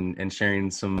coming on and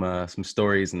sharing some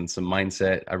stories and some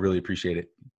mindset. I really appreciate it.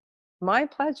 My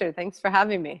pleasure. Thanks for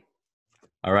having me.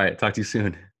 All right. Talk to you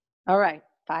soon. All right.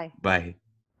 Bye. Bye.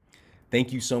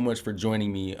 Thank you so much for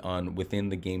joining me on Within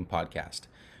the Game podcast.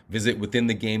 Visit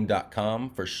withinthegame.com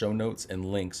for show notes and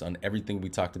links on everything we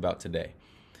talked about today.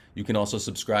 You can also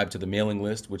subscribe to the mailing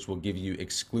list, which will give you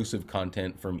exclusive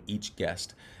content from each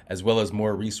guest, as well as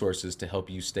more resources to help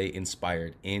you stay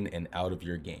inspired in and out of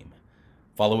your game.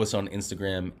 Follow us on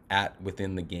Instagram at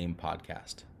Within the Game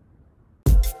Podcast.